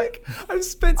 Yeah. What? I've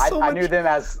spent so much... I knew them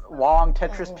as long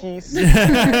Tetris piece.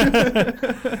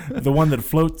 The one that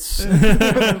floats.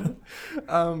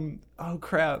 Oh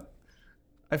crap,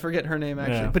 I forget her name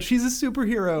actually, Yeah. but she's a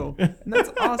superhero, and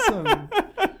that's awesome.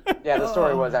 Yeah, the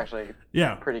story was actually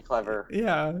Yeah. pretty clever.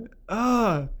 Yeah.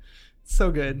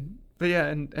 So good. But yeah,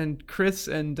 and Chris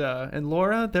and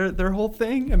Laura, their whole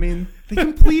thing. I mean, they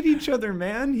complete each other,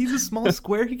 man. He's a small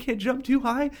square; he can't jump too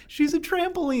high. She's a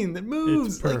trampoline that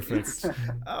moves. It's perfect.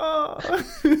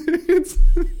 It's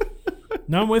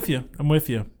No, I'm with you.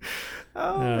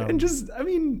 and just, I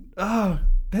mean,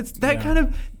 that's that kind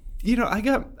of,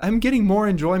 I'm getting more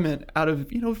enjoyment out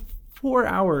of 4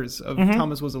 hours of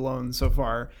Thomas Was Alone so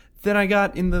far than I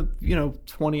got in the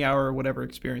 20-hour or whatever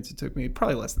experience it took me,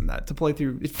 probably less than that, to play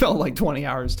through. It felt like 20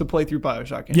 hours to play through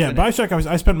BioShock Infinite. Yeah, BioShock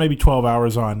I spent maybe 12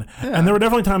 hours on. Yeah. And there were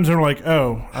definitely times where like,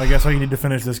 oh, I guess I need to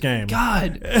finish this game.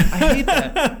 God, I hate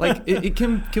that. Like,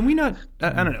 can we not?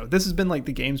 I don't know. This has been like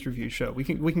the games review show. We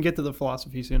can get to the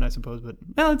philosophy soon, I suppose. But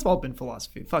it's all been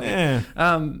philosophy. Fuck it.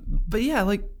 But yeah,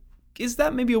 like, is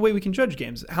that maybe a way we can judge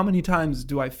games? How many times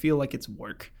do I feel like it's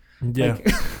work? Yeah.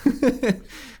 Like,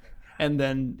 and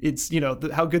then it's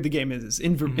how good the game is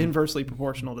inversely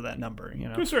proportional to that number.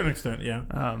 To a certain extent, yeah.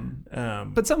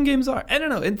 But some games are. I don't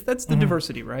know. That's the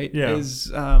diversity, right? Yeah.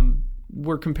 Is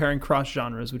we're comparing cross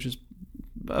genres, which is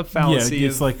a fallacy. Yeah,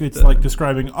 it's like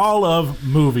describing all of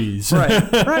movies.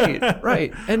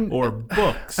 Right. And or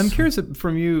books. I'm curious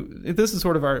from you. This is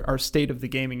sort of our state of the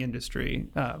gaming industry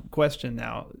question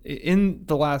now. In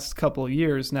the last couple of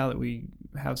years, now that we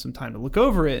have some time to look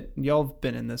over it, y'all have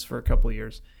been in this for a couple of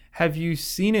years. Have you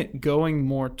seen it going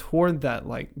more toward that,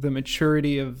 like the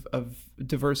maturity of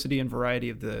diversity and variety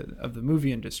of the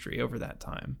movie industry over that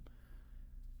time?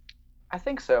 I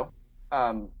think so.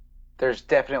 There's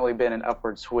definitely been an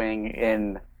upward swing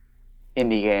in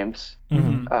indie games,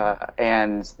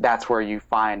 and that's where you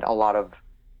find a lot of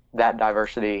that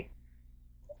diversity.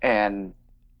 And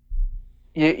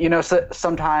so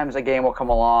sometimes a game will come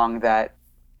along that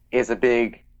is a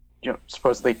big,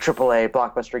 supposedly AAA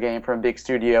blockbuster game from a big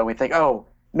studio. We think, oh,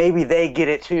 maybe they get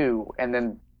it too, and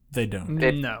then they don't.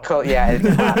 No. It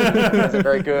isn't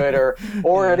very good,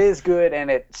 or it is good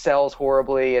and it sells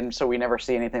horribly, and so we never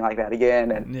see anything like that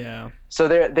again. And so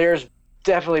there's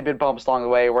definitely been bumps along the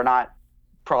way. We're not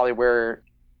probably where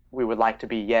we would like to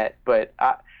be yet, but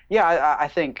I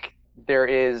think there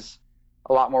is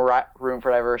a lot more room for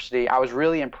diversity. I was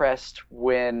really impressed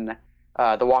when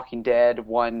The Walking Dead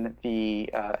won the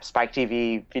Spike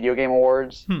TV Video Game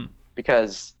Awards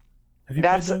because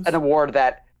that's an award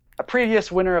that a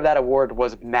previous winner of that award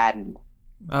was Madden.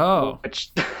 Oh, which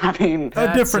I mean,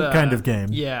 a different kind of game.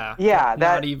 Yeah, yeah,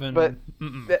 not even. But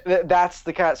that's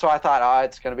the kind. So I thought, oh,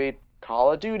 it's going to be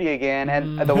Call of Duty again,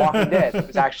 and The Walking Dead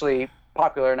was actually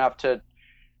popular enough to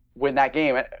win that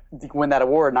game, win that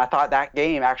award, and I thought that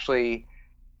game actually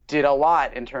did a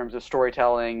lot in terms of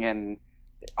storytelling and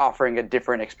offering a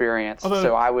different experience. Although,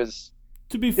 so I was,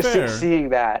 to be fair, seeing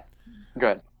that.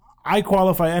 Good. I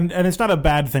qualify, and it's not a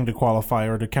bad thing to qualify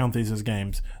or to count these as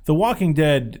games. The Walking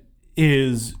Dead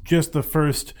is just the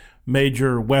first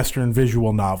major Western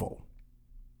visual novel.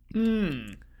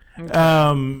 Okay.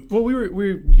 Well,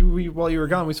 we while you were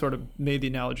gone, we sort of made the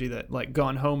analogy that like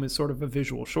Gone Home is sort of a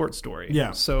visual short story.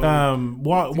 Yeah. So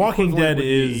Walking Dead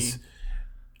is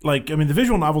like, I mean, the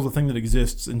visual novel is a thing that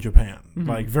exists in Japan,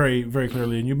 like very, very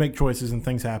clearly, and you make choices and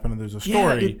things happen, and there's a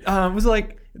story. Yeah, it was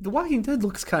like The Walking Dead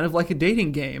looks kind of like a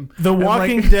dating game. The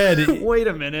Walking Dead wait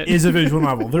a minute, is a visual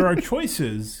novel. There are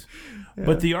choices.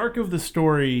 But the arc of the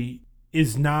story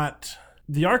is not.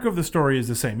 The arc of the story is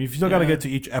the same. You've still got to get to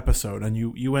each episode, and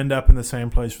you end up in the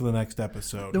same place for the next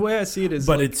episode. The way I see it is,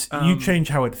 but like, it's you change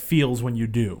how it feels when you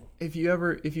do. If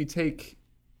you take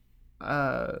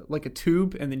like a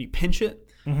tube and then you pinch it,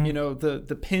 you know,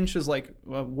 the pinch is like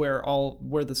where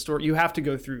the story, you have to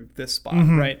go through this spot,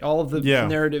 right? All of the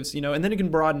narratives, you know, and then it can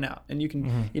broaden out, and you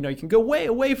can you know, you can go way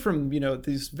away from, you know,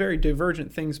 these very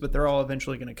divergent things, but they're all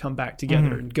eventually going to come back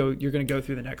together and you're going to go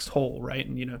through the next hole, right?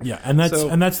 And you know, and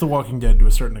that's The Walking Dead to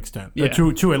a certain extent,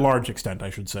 to a large extent, I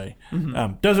should say.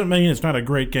 Doesn't mean it's not a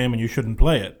great game and you shouldn't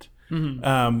play it.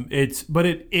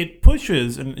 It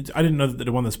pushes, and I didn't know that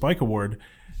it won the Spike Award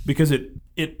because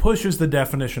it pushes the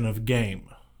definition of game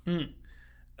in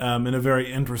a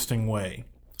very interesting way.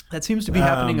 That seems to be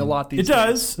happening a lot these days. It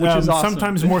does, which is awesome.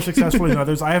 Sometimes more successfully than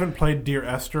others. I haven't played Dear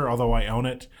Esther, although I own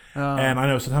it, and I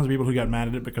know sometimes people who got mad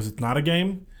at it because it's not a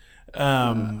game.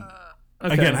 Again,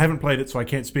 I haven't played it, so I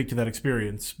can't speak to that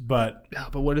experience. But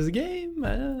what is a game?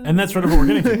 And that's sort of what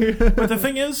we're getting to. But the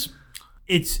thing is,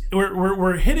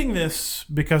 we're hitting this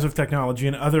because of technology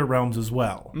in other realms as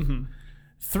well.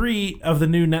 3 of the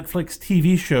new Netflix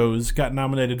TV shows got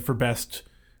nominated for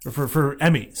for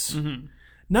Emmys.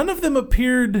 None of them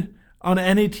appeared on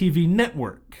any TV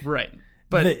network. Right.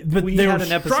 But we they had were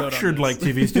an episode structured on this.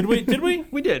 like TVs. Did we?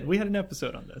 We did. We had an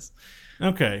episode on this.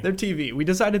 Okay. They're TV. We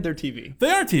decided they're TV. They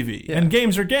are TV. Yeah. And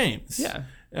games are games. Yeah.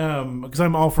 Because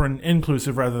I'm all for an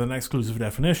inclusive rather than exclusive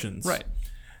definitions. Right.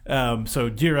 So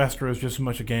Dear Esther is just as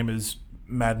much a game as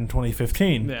Madden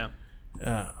 2015.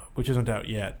 Yeah. Which isn't out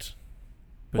yet.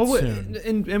 But soon.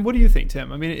 And what do you think,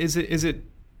 Tim? I mean, is it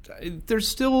there's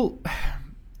still,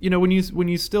 you know, when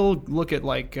you still look at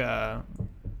like I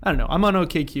don't know, I'm on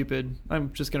OkCupid.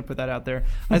 I'm just gonna put that out there.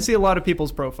 I see a lot of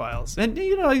people's profiles, and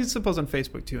you know, I suppose on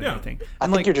Facebook too and everything. I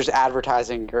think you're just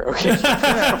advertising your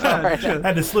OkCupid.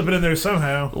 Had to slip it in there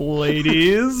somehow,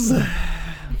 ladies. No,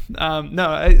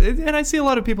 and I see a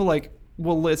lot of people like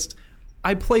will list,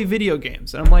 I play video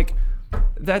games, and I'm like,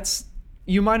 that's.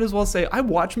 You might as well say, I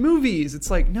watch movies. It's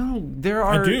like, no, there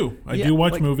are... I do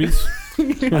watch movies.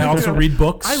 I also read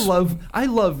books. I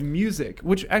love music,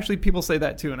 which actually people say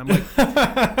that too, and I'm like...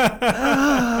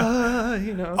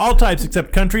 you know. All types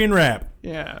except country and rap.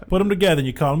 Yeah. Put them together and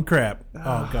you call them crap.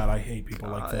 Oh, God, I hate people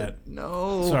like that.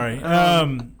 No. Sorry.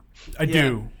 I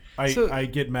do. I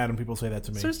get mad when people say that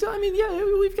to me. So still, I mean,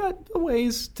 we've got a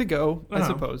ways to go, I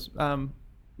suppose.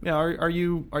 Are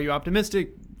you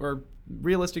optimistic or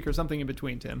realistic or something in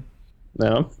between, Tim?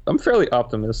 No, I'm fairly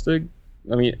optimistic.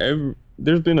 I mean,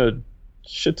 there's been a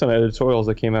shit ton of editorials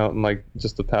that came out in like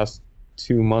just the past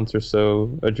 2 months or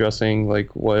so addressing like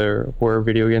where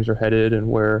video games are headed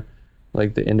and where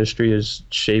like the industry is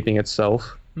shaping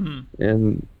itself.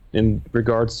 And in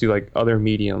regards to like other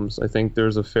mediums, I think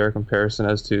there's a fair comparison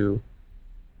as to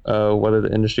whether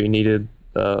the industry needed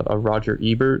a Roger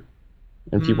Ebert,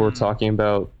 and people were talking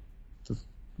about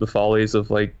the follies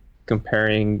of like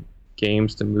comparing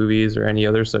games to movies or any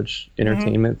other such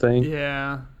entertainment thing.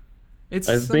 Yeah, it's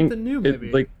something new,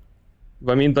 maybe.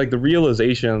 The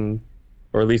realization,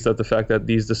 or at least that the fact that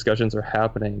these discussions are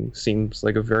happening, seems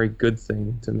like a very good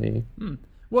thing to me.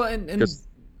 Well, and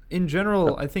in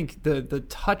general, I think the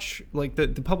touch, like the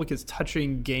public is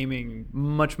touching gaming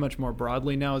much more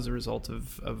broadly now as a result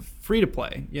of free to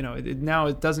play. You know, now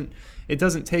it doesn't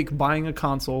take buying a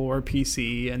console or a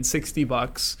PC and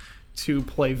 $60 to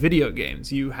play video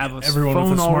games. You have a Everyone phone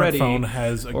with a already, smartphone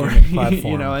has a or, gaming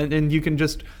platform. you know, and you can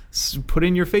just put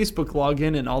in your Facebook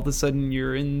login, and all of a sudden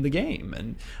you're in the game.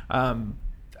 And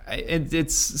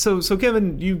it's so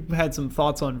Kevin, you had some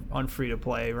thoughts on free to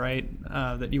play, right?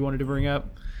 That you wanted to bring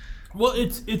up. Well,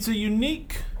 it's a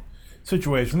unique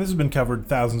situation. This has been covered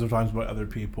thousands of times by other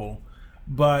people,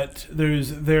 but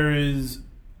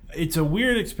it's a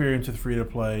weird experience with free to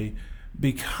play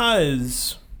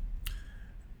because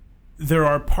there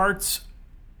are parts.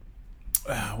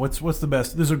 What's the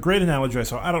best? There's a great analogy I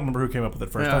saw. I don't remember who came up with it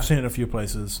first. Yeah. I've seen it in a few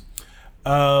places.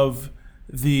 Of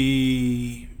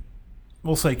the,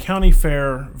 we'll say, county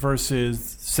fair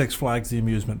versus Six Flags the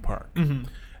amusement park. Mm-hmm.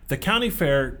 The county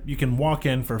fair, you can walk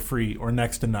in for free or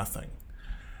next to nothing,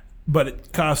 but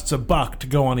it costs $1 to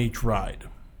go on each ride.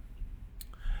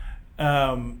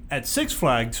 At Six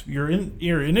Flags, your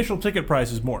initial ticket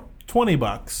price is more,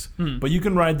 $20, but you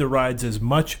can ride the rides as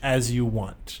much as you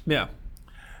want. Yeah.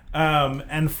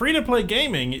 And free-to-play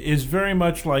gaming is very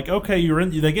much like, okay,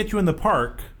 they get you in the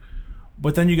park,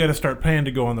 but then you got to start paying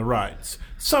to go on the rides.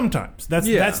 Sometimes. That's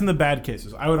in the bad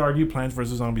cases. I would argue Plants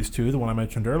vs. Zombies 2, the one I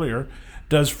mentioned earlier,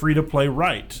 does free-to-play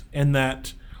right, in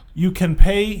that you can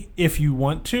pay if you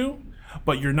want to,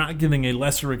 but you're not getting a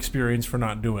lesser experience for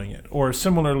not doing it. Or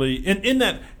similarly, in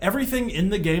that everything in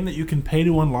the game that you can pay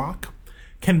to unlock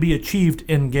can be achieved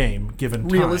in-game, given time.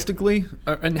 Realistically?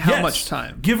 And how much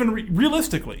time? Given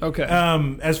realistically. Okay.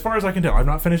 As far as I can tell. I've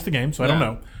not finished the game, so I don't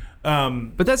know.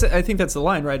 But I think that's the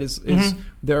line, right? Is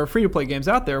there are free-to-play games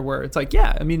out there where it's like,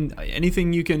 yeah, I mean,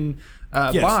 anything you can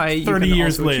buy, you 30 can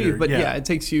years also later. achieve. But yeah, it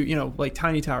takes you, like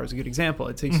Tiny Tower is a good example.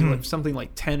 It takes you like something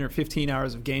like 10 or 15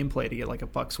 hours of gameplay to get like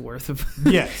 $1 worth of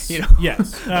yes,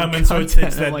 yes. And so it's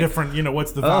that like, different,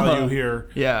 what's the value here?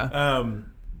 Yeah.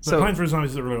 So Plants vs.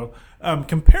 Zombies is really well.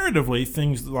 Comparatively,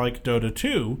 things like Dota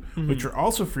 2, which are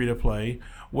also free to play,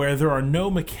 where there are no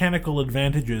mechanical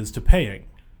advantages to paying.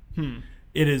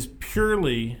 It is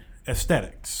purely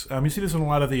aesthetics. You see this in a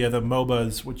lot of the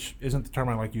MOBAs, which isn't the term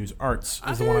I like to use. Arts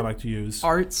is the one I like to use.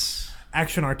 Arts?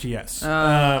 Action RTS.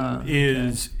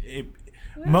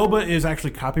 MOBA is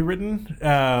actually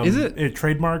copywritten. Is it?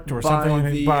 Trademarked or something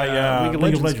like that by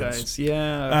League of Legends. Guys.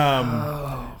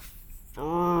 Yeah.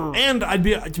 And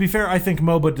to be fair, I think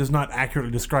MOBA does not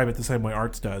accurately describe it the same way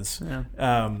Arts does.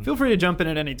 Yeah. Feel free to jump in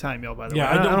at any time, Yo, by the way.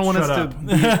 I don't want us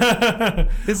to...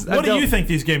 What do you think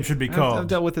these games should be called? I've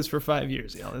dealt with this for 5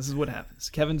 years, Yo. This is what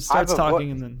happens. Kevin starts talking,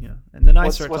 and then I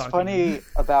start talking. What's funny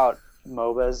about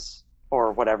MOBAs,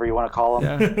 or whatever you want to call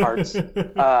them, Arts,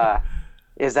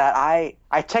 is that I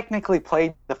technically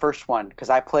played the first one, because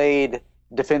I played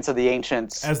Defense of the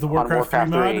Ancients as the on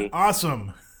Warcraft 3 mod?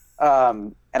 Awesome.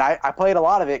 And I played a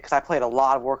lot of it because I played a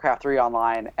lot of Warcraft 3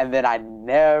 online, and then I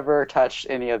never touched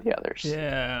any of the others.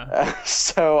 Yeah.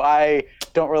 So I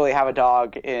don't really have a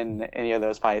dog in any of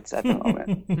those fights at the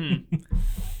moment.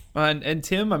 And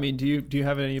Tim, I mean, do you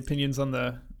have any opinions on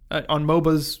the on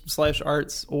MOBAs /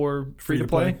 arts or free to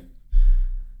play?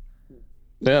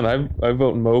 Man, I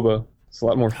vote MOBA. It's a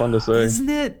lot more fun to say. Isn't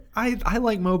it? I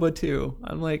like MOBA too.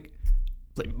 I'm like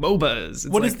MOBAs.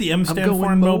 What does the M stand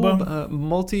for in MOBA?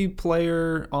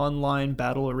 Multiplayer Online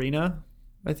Battle Arena,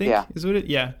 I think. Yeah. Is what it?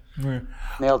 Yeah.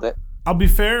 Nailed it. To be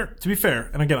fair,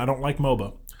 and again, I don't like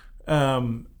MOBA.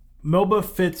 MOBA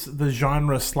fits the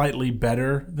genre slightly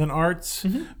better than Arts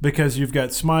because you've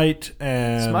got Smite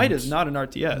and... Smite is not an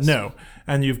RTS. No.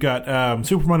 And you've got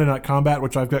Super Monday Night Combat,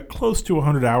 which I've got close to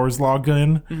 100 hours logged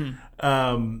in,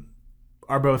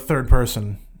 are both third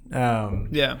person.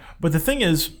 But the thing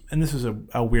is, and this is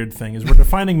a weird thing, is we're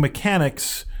defining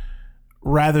mechanics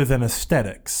rather than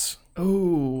aesthetics.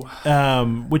 Ooh.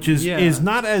 Which is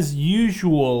not as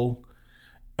usual.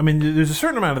 I mean, there's a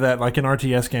certain amount of that, like in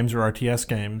RTS games or RTS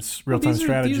games, real-time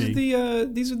strategy.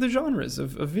 These are the genres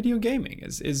of video gaming.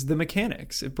 Is the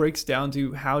mechanics? It breaks down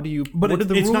to how do you. But what are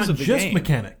the rules of the game? It's not just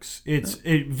mechanics.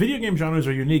 Video game genres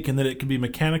are unique in that it can be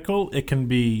mechanical. It can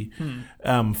be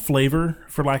flavor,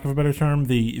 for lack of a better term.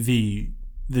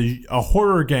 A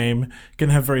horror game can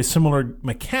have very similar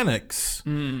mechanics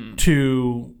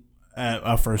to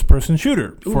a first-person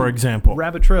shooter, for example.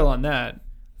 Rabbit trail on that.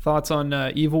 Thoughts on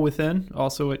Evil Within,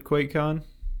 also at QuakeCon?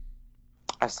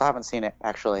 I still haven't seen it,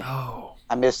 actually. Oh.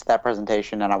 I missed that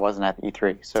presentation, and I wasn't at the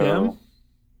E3. So, Tim?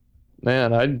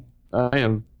 Man, I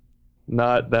am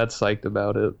not that psyched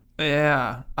about it.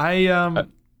 Yeah, a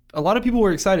lot of people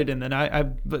were excited, and then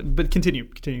but continue.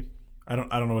 I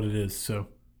don't know what it is. So,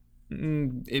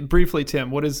 briefly, Tim,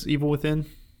 what is Evil Within?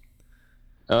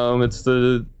 It's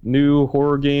the new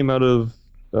horror game out of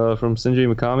from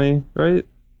Shinji Mikami, right?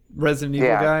 Resident Evil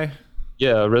guy?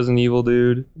 Yeah, Resident Evil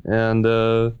dude. And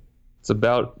It's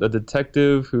about a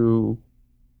detective who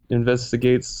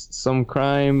investigates some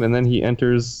crime, and then he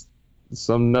enters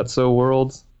some nutso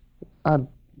world.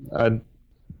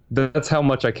 That's how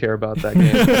much I care about that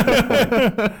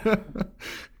game.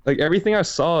 Like, everything I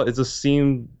saw, it just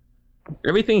seemed...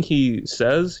 Everything he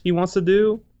says he wants to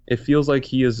do, it feels like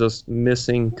he is just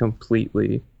missing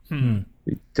completely.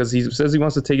 Because he says he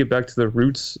wants to take it back to the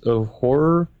roots of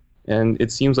horror, and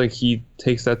it seems like he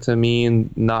takes that to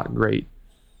mean not great.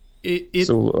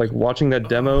 So, like, watching that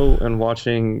demo and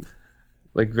watching,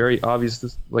 like, very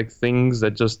obvious, like, things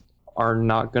that just are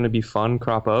not going to be fun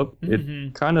crop up,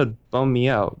 it kind of bummed me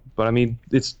out. But, I mean,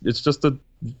 it's just a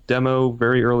demo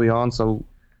very early on, so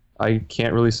I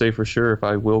can't really say for sure if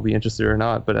I will be interested or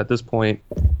not. But at this point,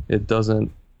 it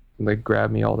doesn't, like,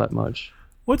 grab me all that much.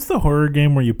 What's the horror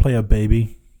game where you play a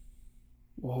baby?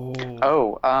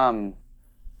 Oh,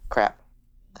 crap.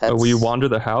 That's... Will you wander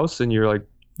the house and you're like...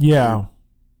 Yeah.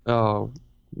 Oh.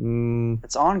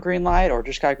 It's on Greenlight or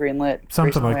just got greenlit. Something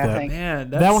recently, like that. I think.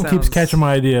 Man, That one keeps catching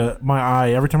my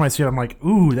eye. Every time I see it, I'm like,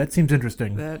 ooh, that seems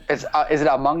interesting. Is it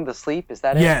Among the Sleep? Is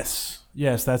that it?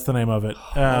 Yes, that's the name of it.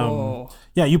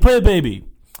 Yeah, you play a baby,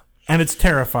 and it's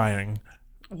terrifying.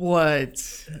 What?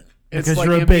 Because it's like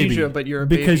you're a Amnesia, baby. but you're a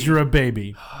baby. Because you're a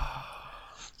baby.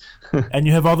 And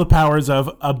you have all the powers of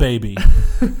a baby.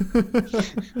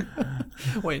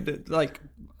 Wait, like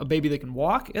a baby that can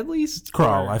walk at least?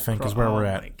 Crawl, Or I think, is where we're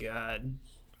at. Oh my god.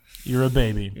 You're a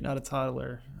baby. You're not a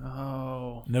toddler.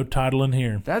 Oh. No toddling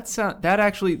here. That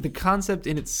actually, the concept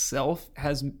in itself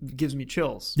gives me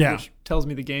chills. Yeah. Which tells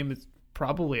me the game is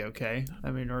probably okay.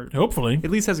 I mean, or Hopefully. at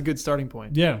least has a good starting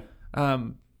point. Yeah.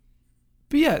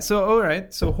 But yeah, so all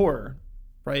right, so horror,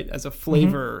 right, as a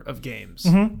flavor of games,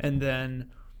 and then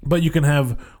But you can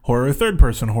have horror third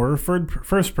person, horror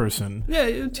first person. yeah,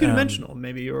 two dimensional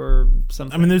maybe or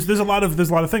something. I mean, there's a lot of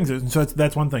things. So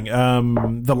that's one thing.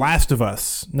 The Last of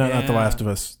Us. No, not The Yeah. Last of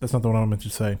Us. That's not the one I meant to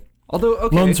say. Although,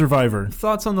 okay, Lone Survivor.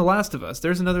 thoughts on The Last of Us?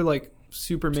 There's another like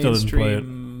super Still didn't play it.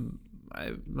 mainstream.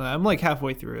 I'm like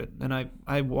halfway through it, and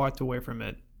I walked away from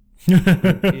it.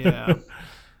 Yeah.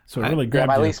 So it really Yeah, grabbed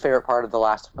my you. least favorite part of The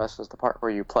Last of Us was the part where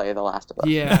you play The Last of Us.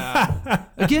 Yeah.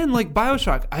 Again, like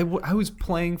BioShock, I was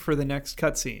playing for the next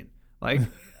cutscene. Like,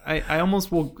 I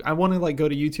almost will. I want to like go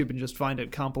to YouTube and just find a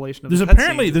compilation of. There's the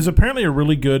apparently cutscenes. a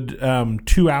really good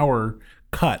 2-hour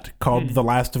cut called The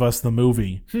Last of Us the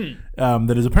movie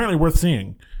that is apparently worth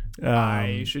seeing.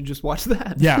 I should just watch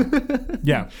that. Yeah.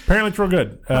 Apparently it's real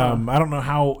good. I don't know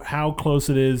how close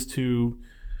it is to.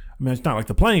 I mean, it's not like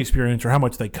the playing experience or how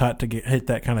much they cut to hit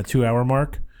that kind of 2-hour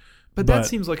mark. But that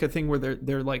seems like a thing where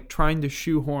they're like trying to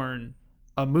shoehorn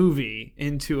a movie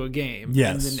into a game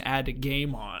Yes. and then add a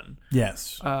game on.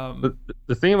 Yes. The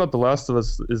thing about The Last of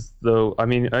Us is, though, I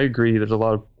mean, I agree there's a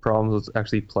lot of problems with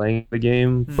actually playing the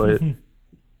game, but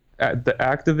the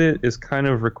act of it is kind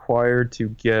of required to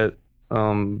get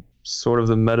sort of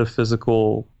the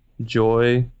metaphysical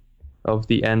joy of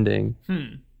the ending.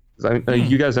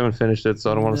 You guys haven't finished it,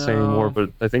 so I don't want to say any more, but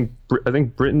I think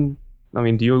Britton, I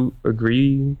mean, do you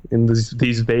agree in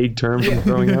these vague terms I'm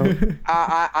throwing out?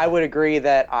 I would agree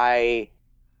that I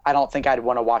don't think I'd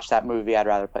want to watch that movie. I'd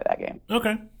rather play that game.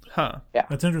 Okay. Huh. Yeah.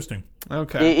 That's interesting.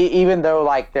 Okay. Even though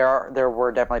like there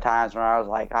were definitely times when I was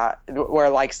like,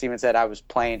 where like Steven said, I was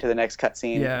playing to the next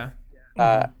cutscene. Yeah.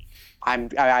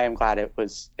 I am glad it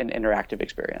was an interactive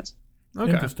experience.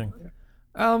 Okay. Interesting.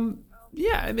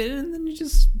 Yeah, I mean, and then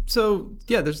there's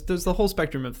the whole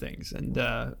spectrum of things, and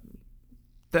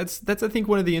that's I think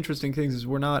one of the interesting things is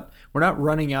we're not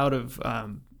running out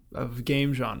of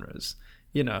game genres.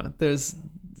 You know, there's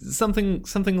something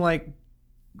like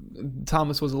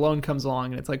Thomas Was Alone comes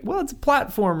along, and it's like, well, it's a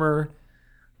platformer.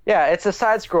 Yeah, it's a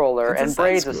side scroller, It's a and side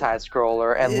Braid's a side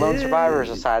scroller, and Lone Survivor is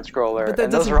a side scroller, But that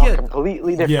and those doesn't are all get-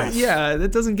 completely different. Yes. Yeah,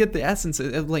 that doesn't get the essence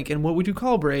of like, and what would you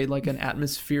call Braid? Like an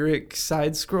atmospheric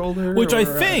side scroller, Which I or,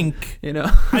 think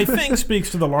I think speaks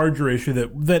to the larger issue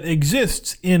that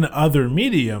exists in other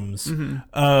mediums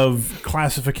of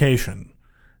classification.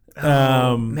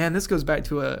 Man, this goes back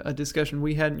to a discussion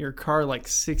we had in your car like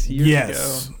 6 years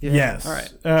Yes. ago. Yeah. Yes. All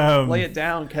right. Lay Um, it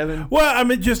down, Kevin. well, I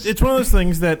mean, it's one of those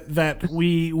things that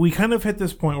we kind of hit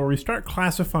this point where we start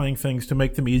classifying things to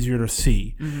make them easier to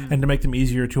see and to make them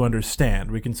easier to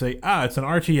understand. We can say, it's an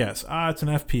RTS, it's an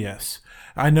FPS.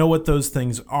 I know what those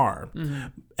things are.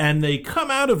 And they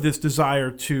come out of this desire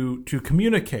to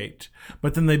communicate,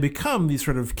 but then they become these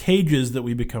sort of cages that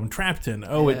we become trapped in.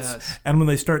 Yes. And when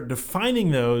they start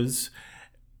defining those,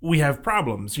 we have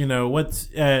problems. You know,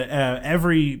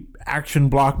 every action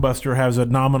blockbuster has a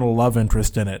nominal love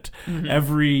interest in it. Mm-hmm.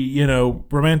 Every,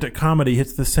 romantic comedy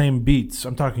hits the same beats.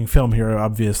 I'm talking film here,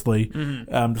 obviously,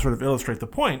 to sort of illustrate the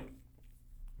point.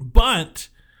 But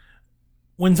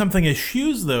when something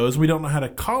eschews those, we don't know how to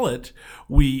call it.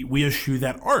 We eschew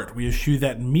that art. We eschew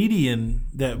that median,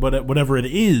 that whatever it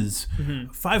is.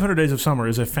 500 Days of Summer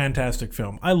is a fantastic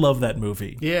film. I love that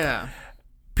movie. Yeah.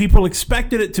 People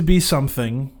expected it to be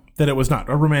something that it was not,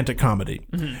 a romantic comedy.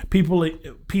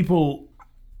 People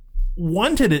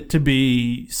wanted it to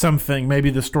be something, maybe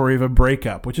the story of a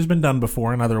breakup, which has been done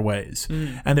before in other ways.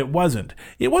 And it wasn't.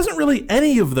 It wasn't really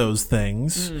any of those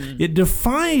things. It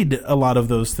defied a lot of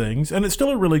those things, and it's still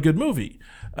a really good movie.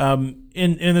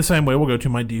 In the same way, we'll go to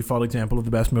my default example of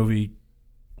the best movie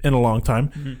in a long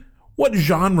time. What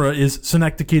genre is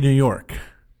Synecdoche, New York?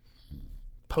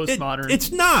 Postmodern.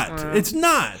 It's not. It's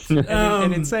not.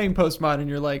 And in saying postmodern,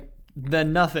 you're like,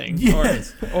 then nothing.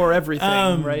 Yes. Or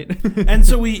everything, right? And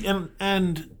so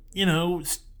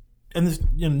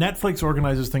Netflix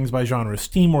organizes things by genre.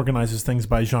 Steam organizes things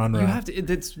by genre. You have to.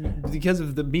 It's because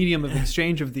of the medium of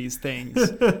exchange of these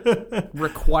things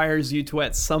requires you to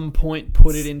at some point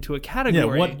put it into a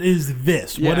category. Yeah. What is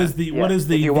this? Yeah. What is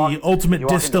the ultimate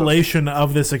distillation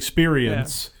of this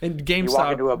experience? Yeah. And GameStop. You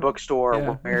walk into a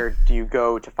bookstore. Where do you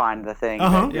go to find the thing?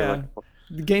 Yeah.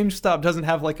 The GameStop doesn't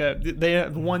have they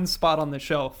have one spot on the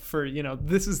shelf for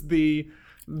this is the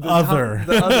other.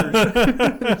 The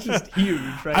other. It's just huge,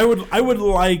 right? I would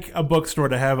like a bookstore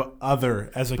to have other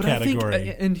as a category. I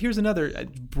think, and here's another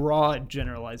broad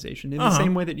generalization. In the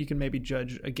same way that you can maybe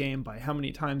judge a game by how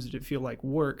many times did it feel like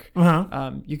work,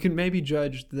 you can maybe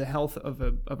judge the health of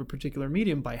a particular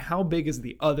medium by how big is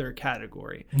the other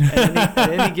category at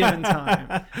any given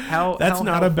time. That's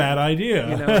not a bad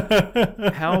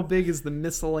idea. How big is the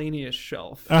miscellaneous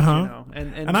shelf?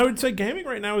 And I would say gaming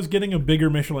right now is getting a bigger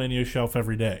miscellaneous shelf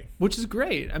every day, which is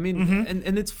great. I mean,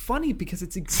 and it's funny because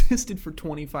it's existed for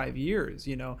 25 years.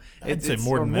 I'd say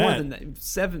more than that.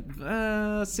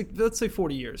 Let's say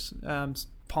 40 years.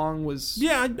 Pong was.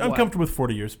 Yeah, I'm comfortable with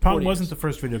 40 years. Pong wasn't the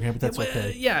first video game, but that's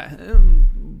okay. Yeah.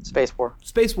 Space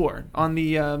War on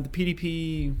the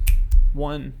PDP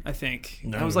one, I think.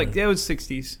 No, I was like, it was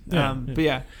 60s. But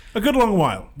yeah, a good long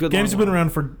while. Games have been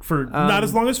around for not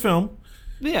as long as film.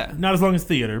 Yeah, not as long as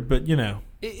theater, but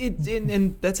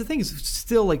and that's the thing is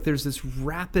still like there's this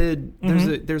rapid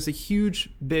there's a huge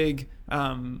big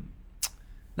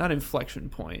not inflection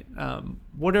point,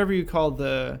 whatever you call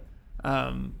the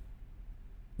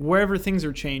wherever things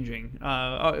are changing.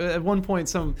 At one point,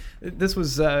 this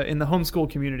was in the homeschool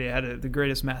community. I had the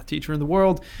greatest math teacher in the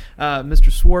world,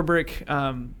 Mr.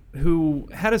 Swarbrick, who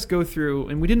had us go through,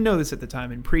 and we didn't know this at the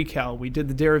time, in pre-cal, we did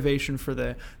the derivation for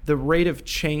the rate of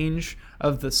change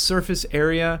of the surface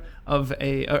area of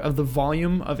the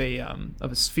volume of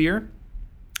a sphere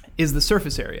is the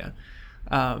surface area,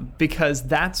 because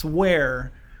that's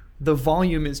where the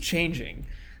volume is changing.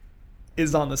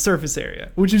 Is on the surface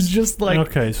area, which is just like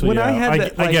okay. So when yeah, I had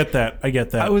that, I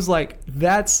get that. I was like,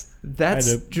 that's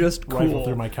just cool. Rifle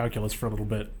through my calculus for a little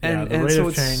bit. And the rate so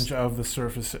of change of the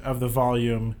surface of the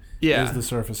volume is the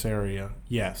surface area.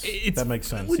 Yes, that makes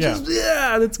sense.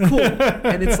 That's cool.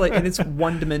 And it's like, and it's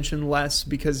one dimension less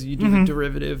because you do the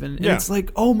derivative, and it's like,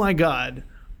 oh my god.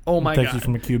 Oh my god! Takes you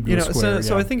from a cube to a square.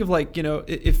 So I think of like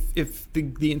if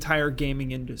the entire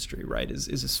gaming industry, right, is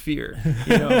a sphere,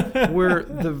 we're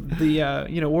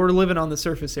we're living on the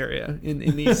surface area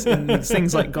in these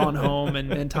things like Gone Home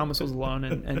and Thomas Was Alone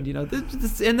and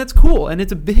and that's cool, and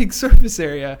it's a big surface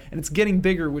area and it's getting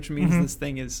bigger, which means this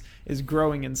thing is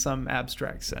growing in some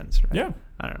abstract sense. Right? Yeah,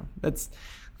 I don't know.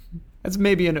 That's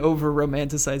maybe an over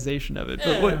romanticization of it.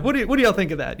 But what do y'all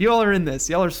think of that? Y'all are in this.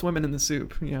 Y'all are swimming in the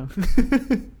soup.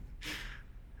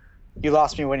 You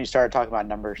lost me when you started talking about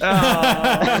numbers. Oh,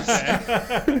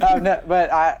 okay. No,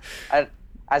 but I,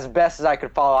 as best as I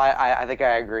could follow, I think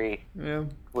I agree. Yeah.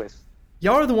 With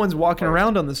y'all are the ones walking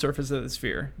around on the surface of the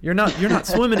sphere. You're not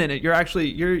swimming in it. You're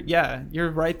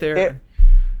right there.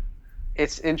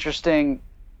 It's interesting.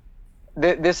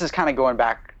 This is kind of going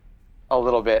back a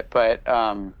little bit, but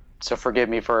so forgive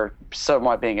me for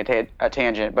somewhat being a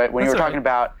tangent. But when you were talking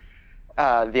about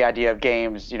the idea of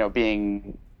games,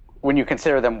 being when you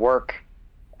consider them work,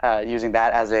 using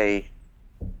that as a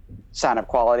sign of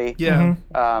quality. Yeah.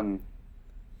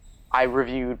 I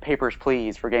reviewed Papers,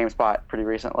 Please for GameSpot pretty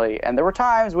recently, and there were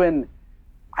times when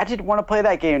I didn't want to play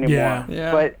that game anymore.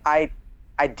 Yeah. But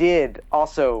I did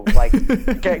also like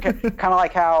kind of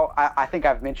like how I think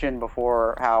I've mentioned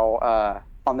before how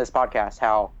on this podcast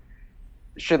how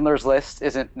Schindler's List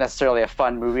isn't necessarily a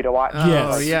fun movie to watch.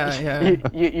 Yes. Oh, yeah.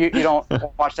 You don't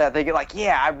watch that thinking like,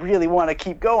 yeah, I really want to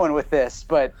keep going with this,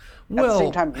 but at the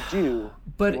same time you do.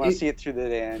 But you want to see it through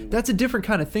the end. That's a different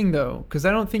kind of thing, though, because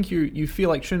I don't think you feel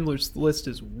like Schindler's List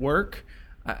is work.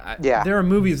 There are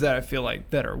movies that I feel like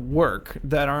that are work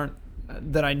that aren't,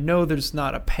 that I know there's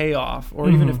not a payoff, or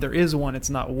even if there is one, it's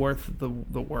not worth the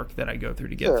work that I go through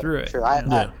to get through it. Sure, I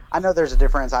know there's a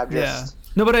difference. I get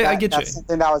you. That's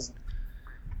something that was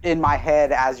in my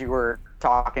head as you were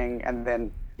talking, and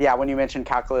then when you mentioned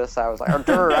calculus, I was like,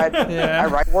 I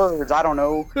write words. I don't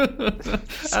know.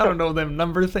 I don't know them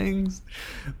number things,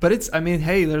 but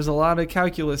hey, there's a lot of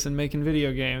calculus in making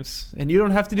video games, and you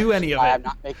don't have to do any of it. I'm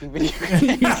not making video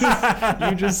games.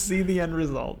 You just see the end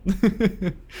result.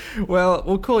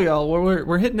 Well, cool, y'all.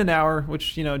 We're hitting an hour,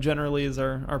 which generally is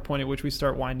our point at which we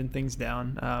start winding things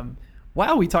down.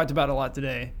 Wow, we talked about a lot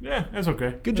today. Yeah, that's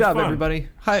okay. Good job, everybody.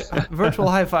 Virtual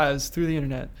high fives through the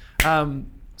internet.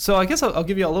 So I guess I'll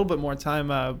give you a little bit more time.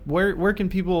 Where can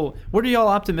people? What are y'all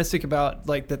optimistic about?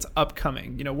 Like that's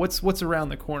upcoming. What's around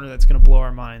the corner that's going to blow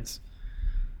our minds?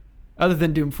 Other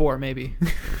than Doom 4, maybe.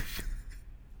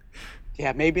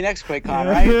 Yeah, maybe next QuakeCon,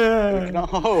 right? We can all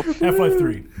hope. Half-Life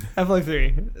 3. Half-Life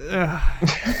 3.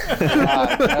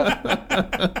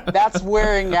 That's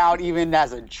wearing out even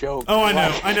as a joke. Oh,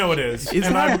 I know it is. Wait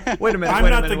a minute.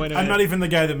 I'm not even the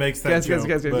guy that makes that joke.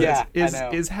 Guys.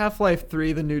 Yeah, is Half-Life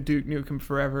 3 the new Duke Nukem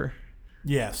Forever?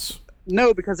 Yes.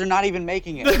 No, because they're not even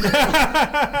making it.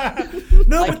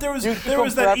 No, but there was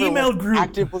that email group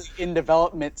actively in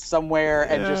development somewhere,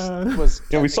 and just was.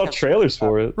 Yeah, we saw trailers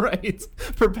for it. Right,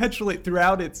 perpetuate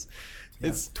throughout its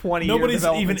 20. Nobody's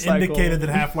even indicated that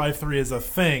Half-Life 3 is a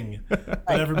thing, but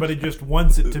everybody just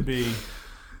wants it to be.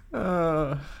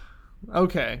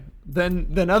 Okay,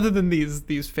 then other than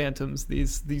these phantoms,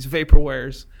 these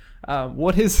vaporwares,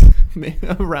 what is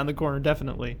around the corner?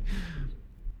 Definitely.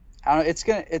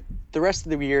 The rest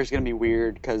of the year is gonna be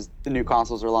weird because the new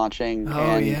consoles are launching.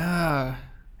 Oh yeah.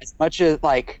 As much as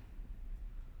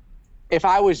if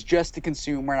I was just a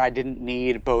consumer and I didn't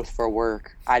need both for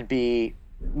work, I'd be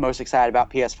most excited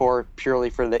about PS4 purely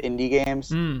for the indie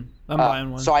games. I'm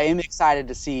buying one. So I am excited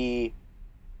to see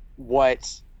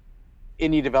what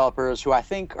indie developers, who I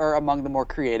think are among the more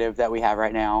creative that we have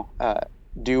right now,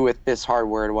 do with this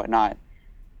hardware and whatnot.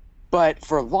 But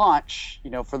for launch,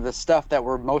 for the stuff that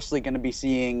we're mostly going to be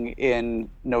seeing in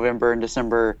November and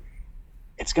December,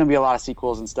 it's going to be a lot of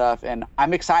sequels and stuff. And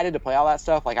I'm excited to play all that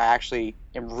stuff. I actually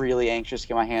am really anxious to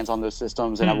get my hands on those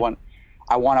systems. And I want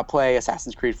to play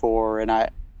Assassin's Creed 4. And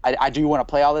I do want to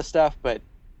play all this stuff. But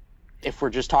if we're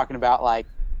just talking about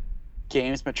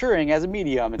games maturing as a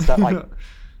medium and stuff,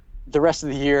 the rest of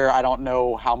the year, I don't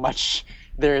know how much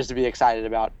there is to be excited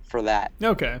about for that.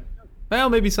 Okay. Well,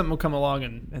 maybe something will come along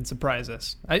and surprise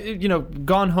us.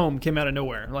 Gone Home came out of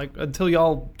nowhere. Until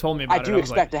y'all told me about it, I do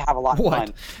expect to have a lot of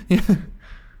fun.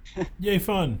 Yay,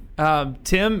 fun.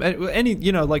 Tim,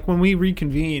 when we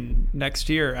reconvene next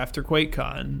year after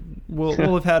QuakeCon, we'll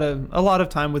have had a lot of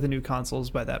time with the new consoles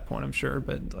by that point, I'm sure.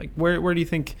 But where do you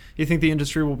think the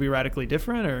industry will be radically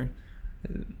different, or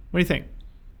what do you think?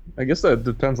 I guess that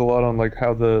depends a lot on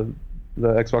how the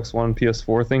Xbox One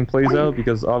PS4 thing plays out,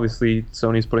 because obviously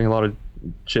Sony's putting a lot of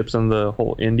chips in the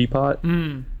whole indie pot,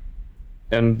 and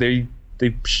they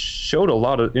showed a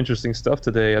lot of interesting stuff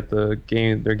today at their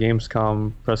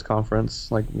Gamescom press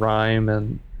conference, like Rhyme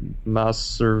and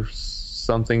Mas or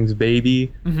something's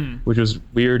Baby, which was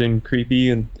weird and creepy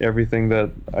and everything that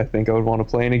I think I would want to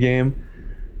play in a game.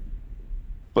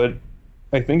 But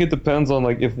I think it depends on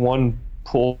if one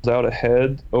pulls out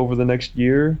ahead over the next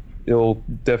year, it'll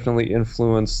definitely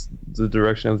influence the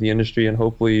direction of the industry, and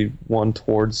hopefully one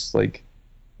towards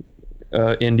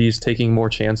indies taking more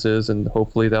chances, and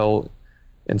hopefully that'll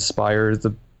inspire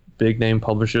the big name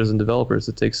publishers and developers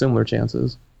to take similar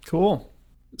chances. Cool.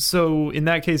 So in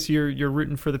that case, you're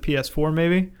rooting for the PS4,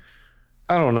 maybe?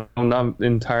 I don't know. I'm not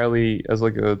entirely as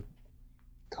a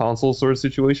console sort of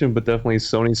situation, but definitely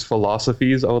Sony's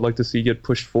philosophies I would like to see get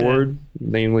pushed forward.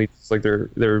 Namely, it's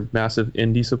their massive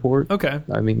indie support. Okay.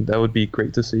 I mean, that would be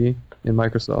great to see in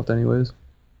Microsoft, anyways.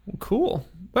 Cool.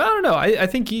 But I don't know. I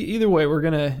think either way,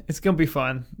 it's gonna be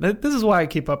fun. This is why I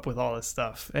keep up with all this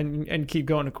stuff and keep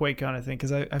going to QuakeCon. I think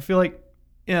because I feel like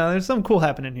there's something cool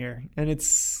happening here, and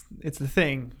it's the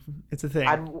thing. It's a thing.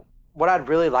 What I'd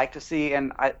really like to see,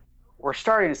 and we're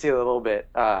starting to see a little bit.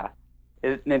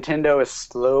 Nintendo is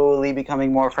slowly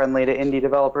becoming more friendly to indie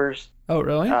developers. Oh,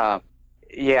 really?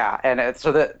 Yeah, and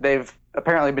so that they've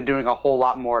apparently been doing a whole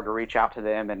lot more to reach out to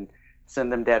them and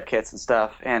send them dev kits and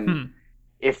stuff. And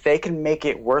if they can make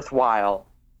it worthwhile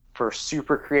for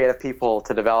super creative people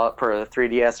to develop for the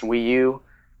 3DS and Wii U,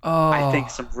 I think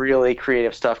some really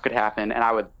creative stuff could happen, and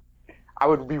I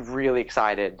would be really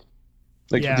excited.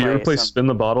 Like, do you ever play Spin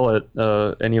the Bottle at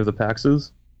any of the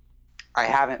PAXs? I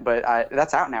haven't, but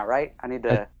that's out now, right? I need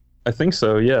to. I think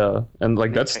so, yeah. And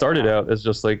like that started out as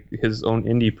just like his own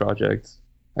indie project,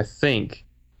 I think,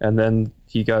 and then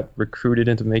he got recruited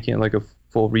into making it like a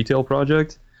full retail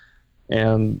project.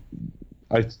 And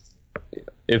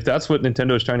if that's what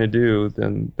Nintendo is trying to do,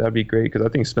 then that'd be great, because I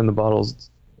think Spin the Bottle's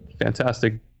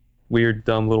fantastic, weird,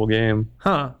 dumb little game.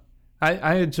 Huh.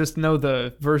 I just know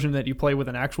the version that you play with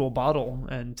an actual bottle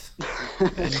and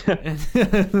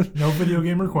No video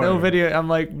game required. no video. I'm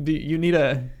like, you need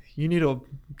a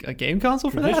game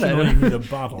console for that? Traditionally, you need a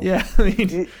bottle. Yeah. I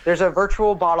mean, There's a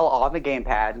virtual bottle on the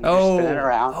gamepad. And you just spin it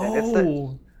around. And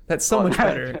it's that's so much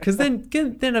better, because then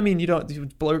I mean, you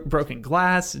don't broken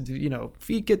glass,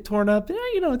 feet get torn up.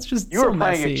 It's just you were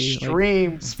playing messy.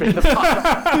 extreme spin the bottle.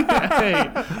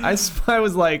 Hey, I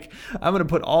was like, I'm gonna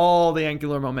put all the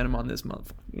angular momentum on this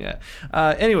month. Yeah.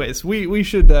 Anyways, we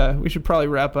should probably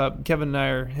wrap up. Kevin and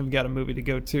I have got a movie to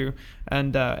go to,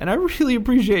 and I really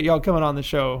appreciate y'all coming on the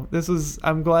show.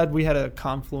 I'm glad we had a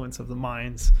confluence of the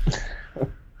minds.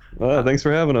 Well, thanks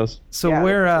for having us. So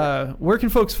where can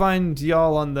folks find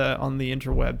y'all on the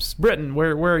interwebs? Britton,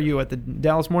 where are you at the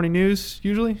Dallas Morning News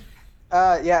usually?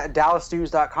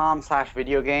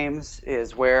 DallasNews.com/video games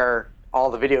is where all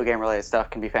the video game related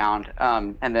stuff can be found.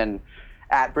 And then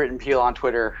at Britton Peele on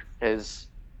Twitter is,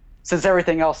 since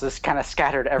everything else is kind of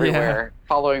scattered everywhere,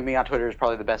 following me on Twitter is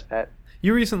probably the best bet.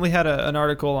 You recently had an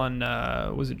article on,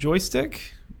 was it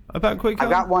Joystick? About QuakeCon? I've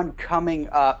got one coming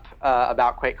up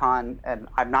about QuakeCon, and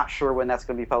I'm not sure when that's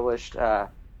going to be published. And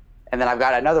then I've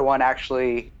got another one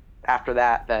actually after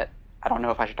that I don't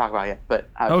know if I should talk about yet. But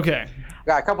I've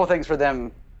got a couple things for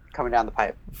them coming down the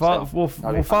pipe. We'll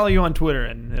follow you on Twitter,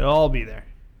 and it'll all be there.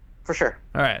 For sure.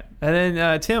 All right. And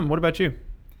then, Tim, what about you?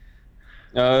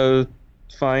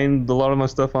 Find a lot of my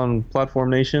stuff on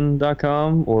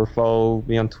platformnation.com, or follow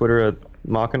me on Twitter at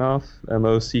Mockenoff,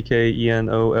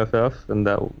 Mockenoff, and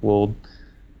that will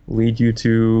lead you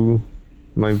to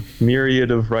my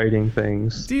myriad of writing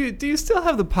things. Do you still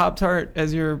have the Pop-Tart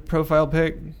as your profile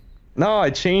pic? No, I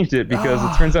changed it because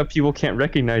it turns out people can't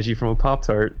recognize you from a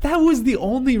Pop-Tart. That was the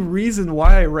only reason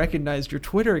why I recognized your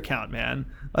Twitter account, man.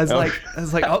 I was like,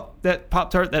 oh, that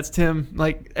Pop-Tart, that's Tim.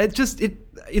 Like, it's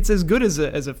as good as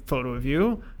a photo of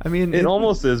you. I mean, it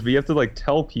almost is, but you have to like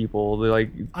tell people. They're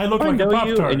like, I look like a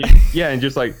Pop-Tart. And and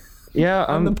just like, yeah,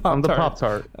 I'm the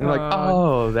Pop-Tart. And like,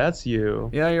 oh, that's you.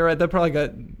 Yeah, you're right. That probably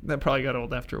got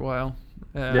old after a while.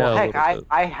 Well, heck,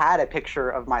 I had a picture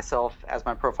of myself as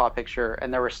my profile picture,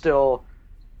 and there's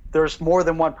more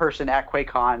than one person at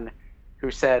QuakeCon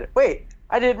who said, "Wait,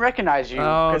 I didn't recognize you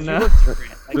because you look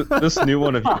different." Like, this new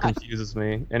one of you confuses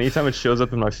me. Anytime it shows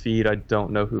up in my feed, I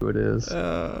don't know who it is.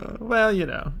 Well,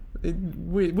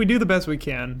 we do the best we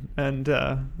can, and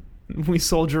we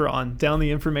soldier on down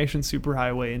the information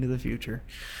superhighway into the future.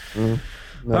 No.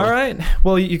 All right.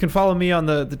 Well, you can follow me on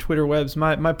the Twitter webs.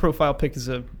 My profile pic is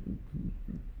a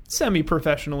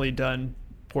semi-professionally done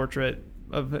portrait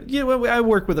of. I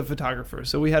work with a photographer,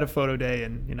 so we had a photo day,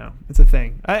 and it's a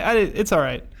thing. It's all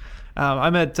right.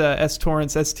 I'm at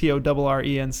STorrence,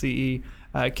 STORRENCE.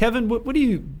 Kevin, what do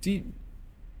you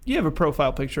have a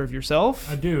profile picture of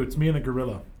yourself? I do. It's me and a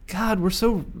gorilla. God, we're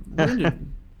into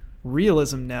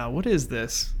realism now. What is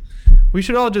this? We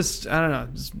should all just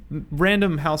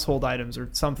random household items or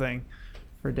something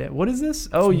for day. What is this?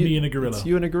 It's me and a gorilla. It's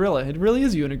you and a gorilla. It really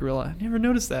is you and a gorilla. I never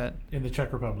noticed that. In the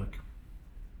Czech Republic.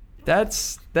 That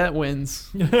wins.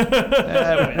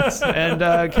 That wins. And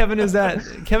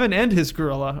Kevin and his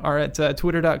gorilla are at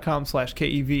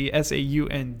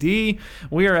twitter.com/KEVSAUND.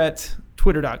 We are at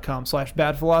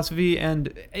twitter.com/badphilosophy,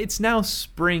 and it's now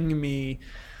spring me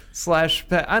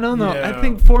I don't know. Yeah. I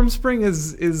think Form Spring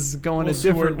is going a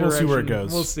different direction. We'll see where it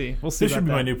goes. We'll see. This should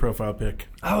be my new profile pic.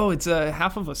 Oh, it's a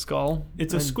half of a skull.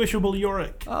 It's a squishable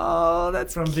Yorick. Oh,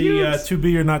 that's from cute. the To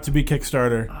Be or Not to Be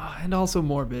Kickstarter. And also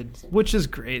morbid, which is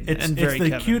great. It's very the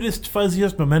Kevin. Cutest,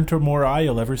 fuzziest memento mori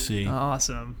you'll ever see.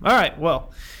 Awesome. All right.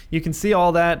 Well, you can see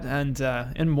all that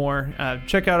and more.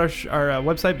 Check out our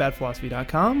website,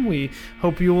 badphilosophy.com. We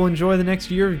hope you will enjoy the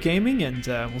next year of gaming, and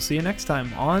we'll see you next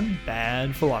time on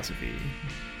Bad Philosophy.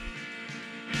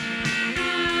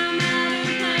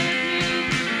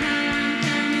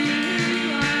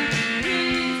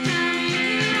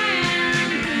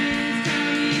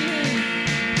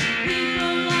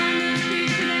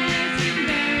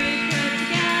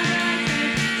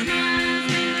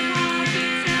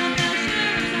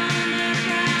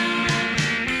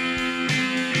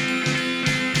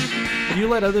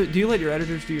 you let your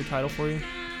editors do your title for you?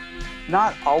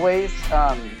 Not always.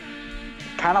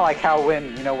 Kind of like how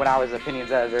when I was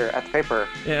opinions editor at the paper,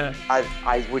 Yeah.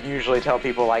 I would usually tell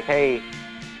people like, hey,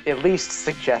 at least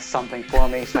suggest something for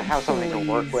me so I have something to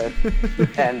work with.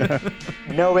 And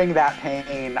knowing that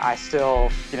pain, I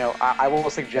still, I will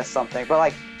suggest something. But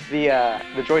like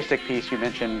the joystick piece you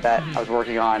mentioned that I was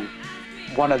working on,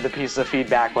 one of the pieces of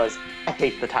feedback was, I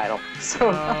hate the title.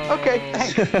 So, okay,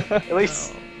 thanks. At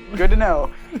least good to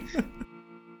know.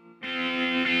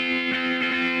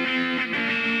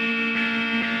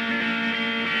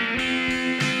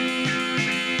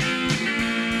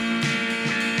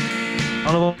 I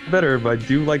don't know better, but I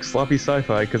do like sloppy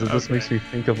sci-fi because it just makes me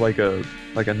think of like a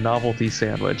novelty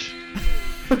sandwich.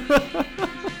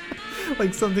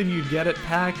 Like something you'd get at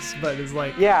PAX, but is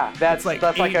like that's like a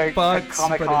 $8,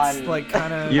 Comic-Con. but it's like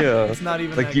kind of it's not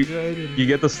even like that good. And... You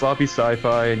get the sloppy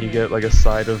sci-fi and you get like a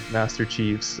side of Master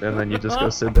Chiefs, and then you just go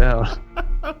sit down.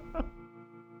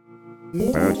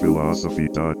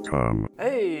 Badphilosophy.com.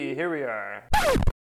 Hey, here we are.